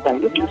असुविधा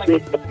चाहिन्छ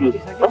 230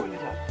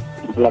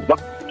 लगभग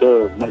त्यो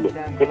मैले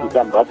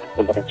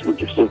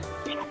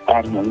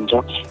हुन्छ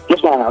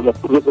त्यसमा अब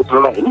पुगेको छ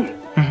होइन।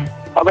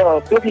 अब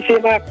त्यो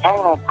विषयमा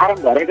फारम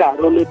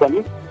भरेकाहरूले पनि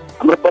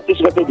हाम्रो 25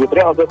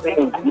 गतेभित्रै अब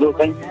चाहिँ हाम्रो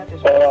चाहिँ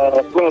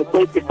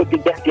कोही त्यस्तो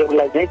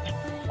विद्यार्थीहरूलाई चाहिँ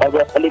अब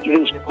अलिकति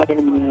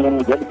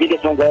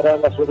विदेशमा गएर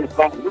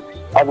स्वदेशमा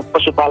अब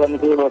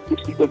पशुपालनको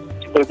कृषिको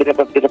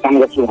क्षेत्रतिर काम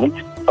गर्छु भने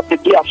अब त्यो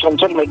के अप्सन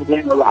छ मैले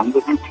चाहिँ अब हाम्रो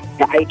चाहिँ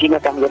आइटीमा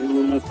काम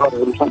गर्ने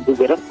सरहरूसँग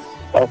बुझेर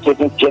त्यो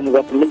चाहिँ चेन्ज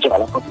गर्नु मिल्छ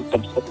होला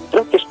 25% र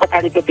त्यस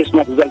पछाडिको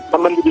त्यसमा रिजल्ट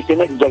सम्बन्धित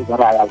विषयमै रिजल्ट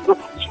भएर आइहाल्छ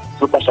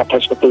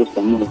 27-28 को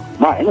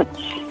त्यसमा होइन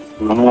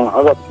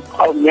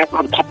अब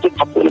यहाँ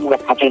थप्पैले मलाई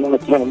थाहा छैन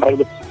किनभने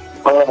अहिले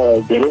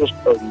धेरै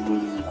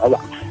अब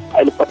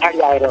अहिले पछाडि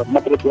आएर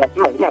मात्रै दिएको छु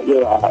होइन यो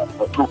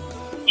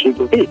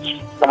स्वीकृति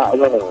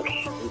अब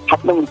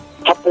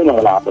थप्दैन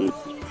होला पनि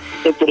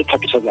एकचोटि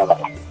थपिसक्यो होला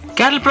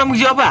कार्यालय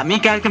प्रमुखजी अब हामी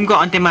कार्यक्रमको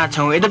अन्त्यमा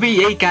छौँ यद्यपि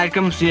यही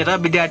कार्यक्रम सुनेर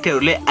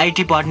विद्यार्थीहरूले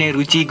आइटी पढ्ने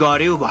रुचि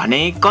गर्यो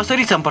भने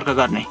कसरी सम्पर्क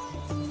गर्ने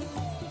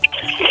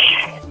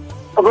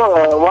अब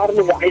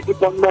उहाँहरूले आइटी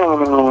पढ्न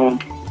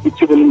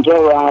इच्छुक हुनुहुन्छ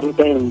उहाँहरू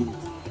चाहिँ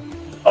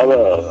अब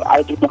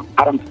आइटीमा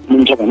फारम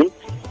लिन्छ भने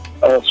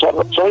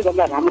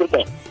सबैभन्दा राम्रो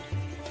चाहिँ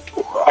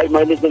अहिले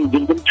मैले चाहिँ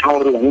जुन जुन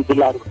ठाउँहरू भने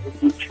जिल्लाहरू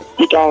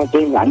ती ठाउँ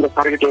चाहिँ हाम्रो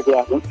टार्गेट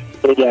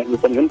एरियाहरू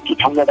पनि ती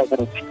ठाउँबाट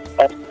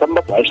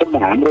सम्भव भएसम्म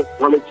हाम्रो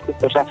कलेजको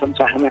प्रशासन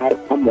चाहना आएर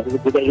फर्महरू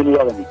बुझाइदिनु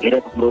भयो भने धेरै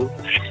राम्रो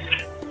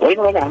होइन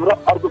भने हाम्रो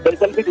अर्को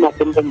वैकल्पिक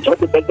माध्यम पनि छ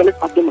त्यो वैकल्पिक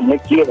माध्यम भने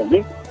के हो भने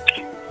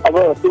अब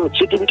त्यो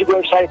सिटिभिटीको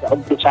वेबसाइट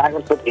अब त्यो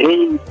सागर छ धेरै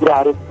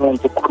कुराहरू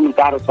पढ्नु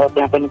गाह्रो छ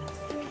त्यहाँ पनि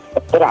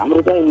तर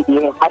हाम्रो चाहिँ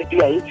यो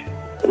आरटिआई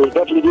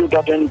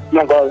 .edu.in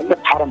मा गयो भने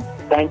फारम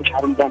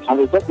फारम त्यहाँ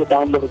छँदैछ त्यो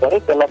डाउनलोड गरेँ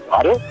त्यसलाई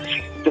भऱ्यो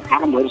त्यो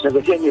फारम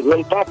भरिसकेपछि अनि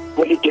रोल्पा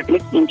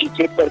पोलिटेक्निक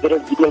इन्स्टिच्युट गरेर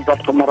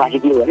gmail.com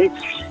राखिदियो भने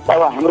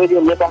अब हाम्रो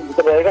यो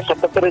नेपालभित्र रहेका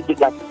 77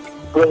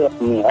 जिल्लाको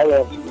अब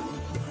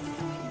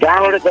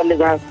जहाँबाट जसले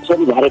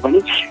जहाँसरी भरे पनि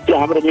त्यो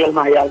हाम्रो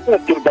मेलमा आइहाल्छ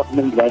त्यो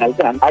डकुमेन्ट भइहाल्छ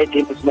हामी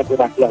आइटिएमएसमा त्यो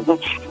राखिहाल्छौँ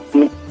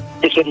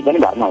त्यसरी पनि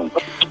भर्ना हुन्छ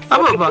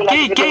अब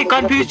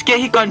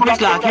केही कन्फ्युज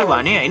लाग्यो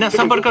भने होइन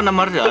सम्पर्क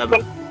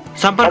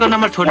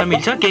नम्बर छोड्न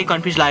मिल्छ केही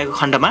कन्फ्युज लागेको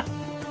खण्डमा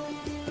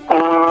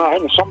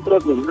होइन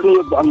सम्पर्क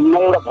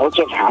एउटा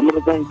भाउचर हाम्रो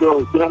चाहिँ त्यो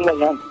किनभने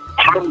यहाँ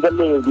फारम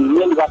जसले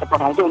मेलबाट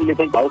पठाउँछ उनले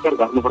चाहिँ भाउचर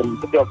गर्नुपर्ने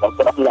हुन्छ त्यो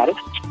भाउचर अनिवार्य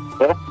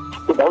र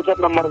त्यो भाउचर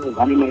नम्बर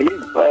भने मैले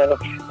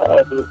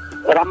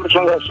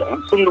राम्रोसँग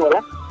सुन्नु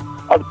होला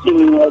अब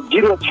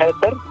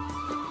 076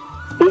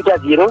 2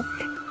 0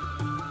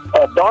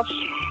 10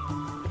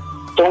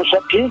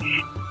 64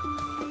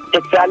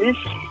 41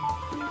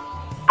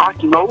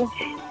 8 9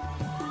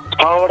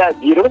 6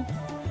 0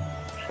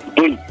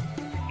 2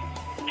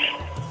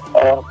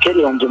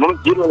 फेरि भन्छु म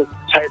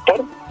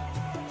 076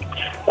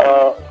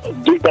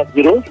 2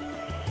 0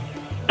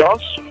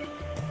 10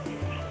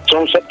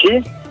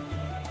 64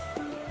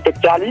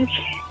 41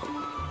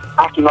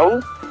 8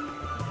 9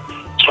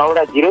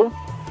 6 0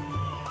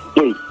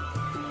 2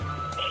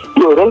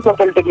 यो रोल्पा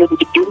पोलिटेक्निक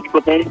इन्स्टिट्युटको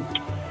चाहिँ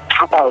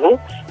खाता हो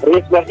र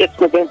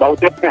यसको चाहिँ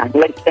भाउचर चाहिँ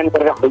हामीलाई स्क्यान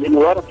गरेर हालिदिनु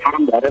भयो र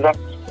फारम भरेर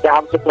त्यहाँ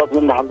आवश्यक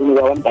डकुमेन्ट हालिदिनु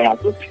भयो भने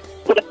भइहाल्छ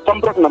त्यो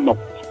सम्पर्क नम्बर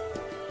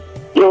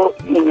यो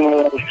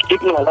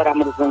टिप्नु होला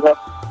राम्रोसँग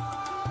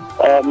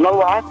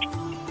 98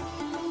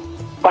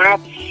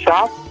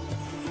 57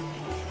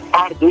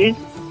 82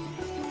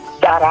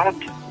 48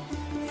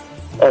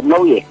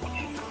 91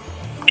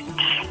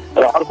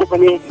 र अर्को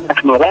पनि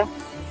राख्नु होला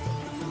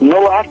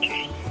 98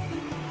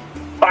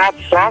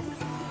 57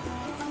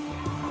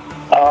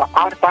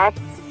 85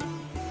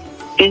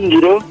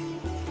 30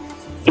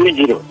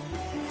 20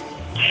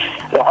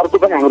 र अर्को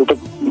पनि हाम्रो त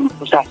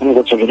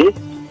प्रशासनको छ फेरि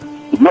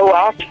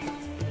 98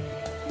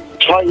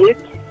 61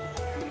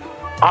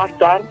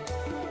 84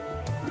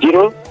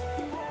 0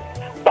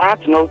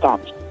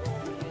 595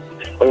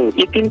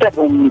 यी तीनटा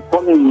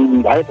फोन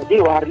भएपछि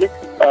उहाँहरूले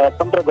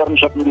सम्पर्क गर्न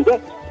सक्नुहुन्छ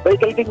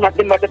वैकल्पिक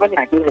माध्यमबाट पनि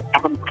हामीले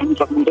काम गर्न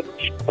सक्नुहुन्छ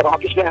र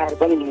अफिसमा आएर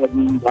पनि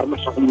गर्न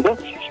सक्नुहुन्छ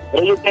र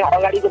यो चाहिँ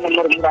अगाडिको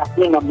नम्बर मेरो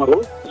आफ्नै नम्बर हो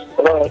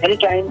र एनी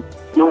टाइम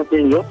म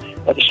चाहिँ यो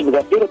रिसिभ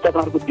गर्छु र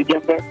तपाईँहरूको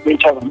जिज्ञासा केही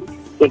छ भने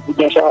त्यो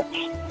जिज्ञासा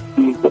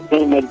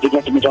चाहिँ मेरो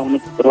जिज्ञासा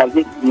मिटाउनको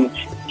लागि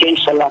केही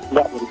सल्लाह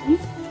सुझावहरू पनि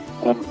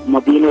म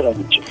दिइ नै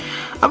रहन्छु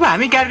अब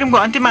हामी कार्यक्रमको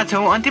अन्त्यमा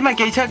छौँ अन्त्यमा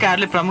केही छ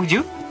कार्यालय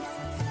प्रमुखज्यू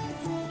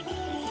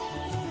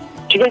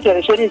ठिकै छ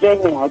यसरी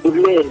चाहिँ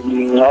हजुरले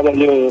अब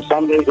यो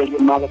सौन्दर्य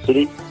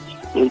मालाश्री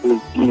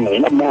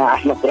होइन म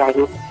आफ्ना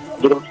कुराहरू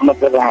हजुरसँग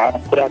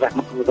कुरा राख्न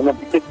खोजेकोमा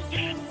विशेष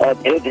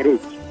धेरै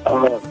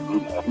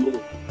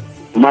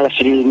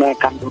मालाश्रीमा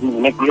काम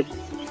गर्नुहुने कलेज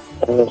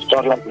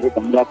सरलाई धेरै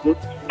धन्यवाद छ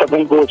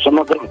तपाईँको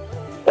समग्र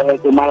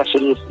तपाईँको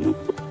मालाश्री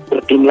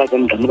टिमलाई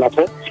पनि धन्यवाद छ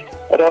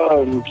र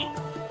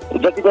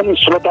जति पनि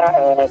श्रोता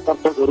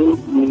दर्शकहरू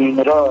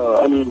र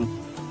अनि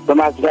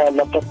समाजका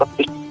लगभग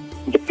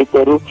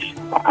व्यक्तित्वहरू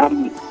आम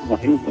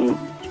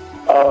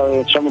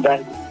समुदाय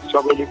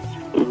सबैले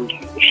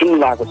सुन्नु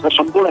भएको छ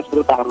सम्पूर्ण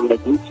श्रोताहरूलाई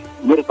चाहिँ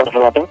मेरो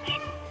तर्फबाट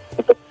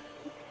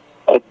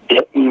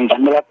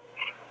धन्यवाद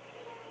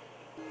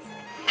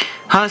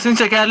हस्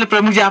हुन्छ कार्यालय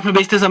प्रमुखजी आफ्नो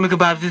व्यस्त समयको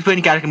बावजुद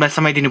पनि कार्यक्रमलाई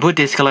समय दिनुभयो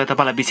त्यसका लागि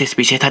तपाईँलाई विशेष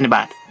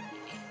धन्यवाद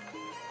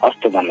हस्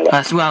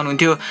धन्यवाद उहाँ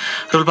हुनुहुन्थ्यो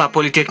रोल्पा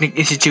पोलिटेक्निक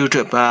इन्स्टिच्युट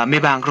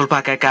मेबाङ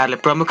रोल्पाका कार्यालय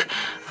प्रमुख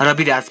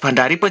रविराज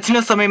भण्डारी।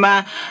 पछिल्लो समयमा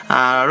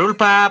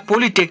Rolpa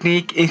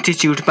polytechnic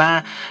इन्स्टिच्युटमा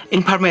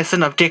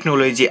information of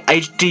technology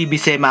IT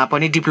विषयमा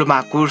पनि डिप्लोमा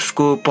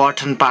कोर्सको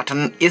पठन पाठन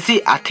यसै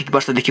आर्थिक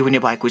वर्षदेखि हुने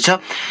भएको छ।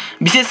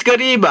 विशेष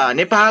गरी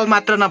नेपाल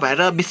मात्र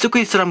नभएर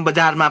विश्वकै श्रम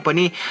बजारमा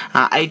पनि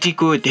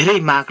आइटीको धेरै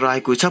माग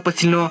रहेको छ।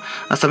 पछिल्लो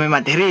समयमा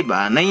धेरै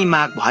नै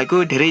माग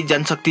भएको, धेरै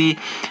जनशक्ति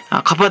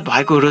खपत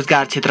भएको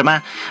रोजगार क्षेत्रमा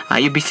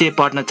यो विषय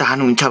पढ्न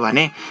चाहनुहुन्छ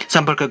भने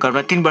सम्पर्क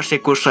गर्न। 3 वर्षे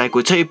कोर्स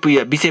रहेको छ।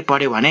 यो विषय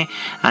पढ्यो भने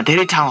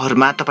धेरै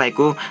ठाउँहरूमा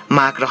तपाईँको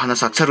माग रहन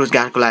सक्छ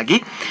रोजगारको लागि।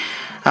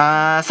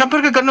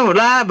 सम्पर्क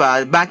गर्नुहोला।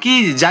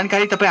 बाँकी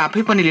जानकारी तपाईँ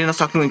आफै पनि लिन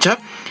सक्नुहुन्छ,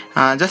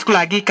 जसको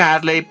लागि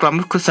कार्यालय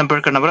प्रमुखको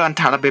सम्पर्क नम्बर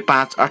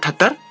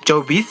 9857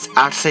 24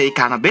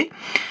 891,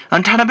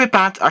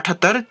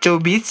 9857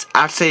 24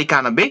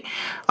 891।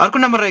 अर्को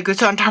नम्बर रहेको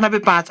छ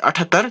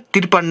 9857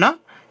 53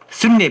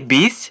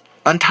 020,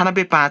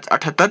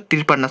 9857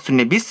 53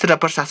 020 र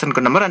प्रशासनको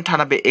नम्बर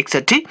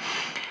 9861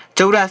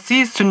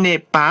 84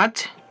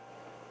 05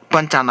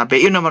 95।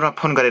 यो नम्बरमा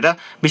फोन गरेर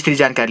विस्तृत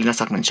जानकारी लिन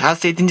सक्नुहुन्छ।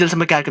 हस्, यति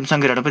दिनसम्म कार्यक्रम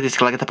सँगै रहनु पर्यो,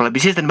 त्यसको लागि तपाईँलाई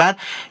विशेष धन्यवाद।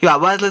 यो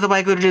आवाजलाई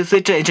तपाईँको रेडियो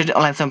सेट र इन्टरनेट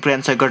अनलाइनसम्म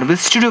पुर्याउन सहयोग गर्नुभयो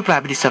स्टुडियो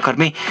प्राविधिक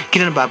सहकर्मी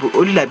किरण बाबु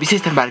ओलीलाई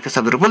विशेष धन्यवादका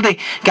शब्दहरू बोल्दै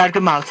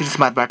कार्यक्रम मालसिर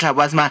समाजबाट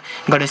आवाजमा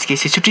गणेश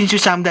केसी छुट्टिन्छु।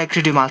 सामुदायिक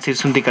रेडियो मालसिर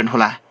सुन्दै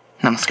गर्नुहोला।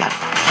 नमस्कार।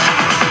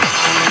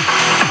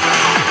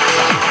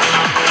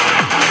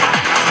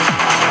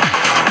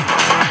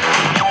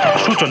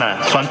 सूचना,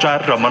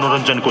 सञ्चार र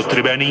मनोरञ्जनको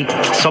त्रिवेणी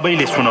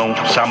सबैले सुनौ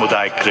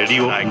सामुदायिक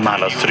रेडियो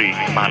मालश्री।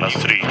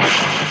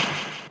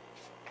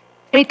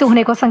 मृत्यु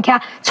हुनेको संख्या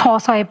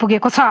 600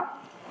 पुगेको छ।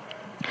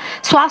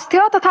 स्वास्थ्य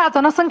तथा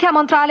जनसङ्ख्या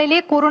मन्त्रालयले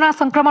कोरोना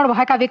संक्रमण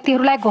भएका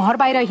व्यक्तिहरूलाई घर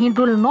बाहिर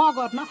हिँडडुल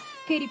नगर्न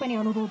फेरि पनि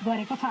अनुरोध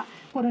गरेको छ।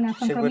 कोरोना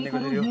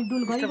संक्रमितहरू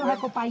हिँडडुल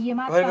गरिरहेको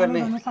पाइएमा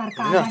कानुनअनुसार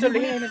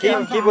कारबाही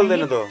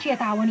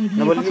चेतावनी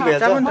दिएको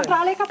छ।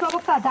 मन्त्रालयका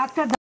प्रवक्ता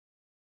डाक्टर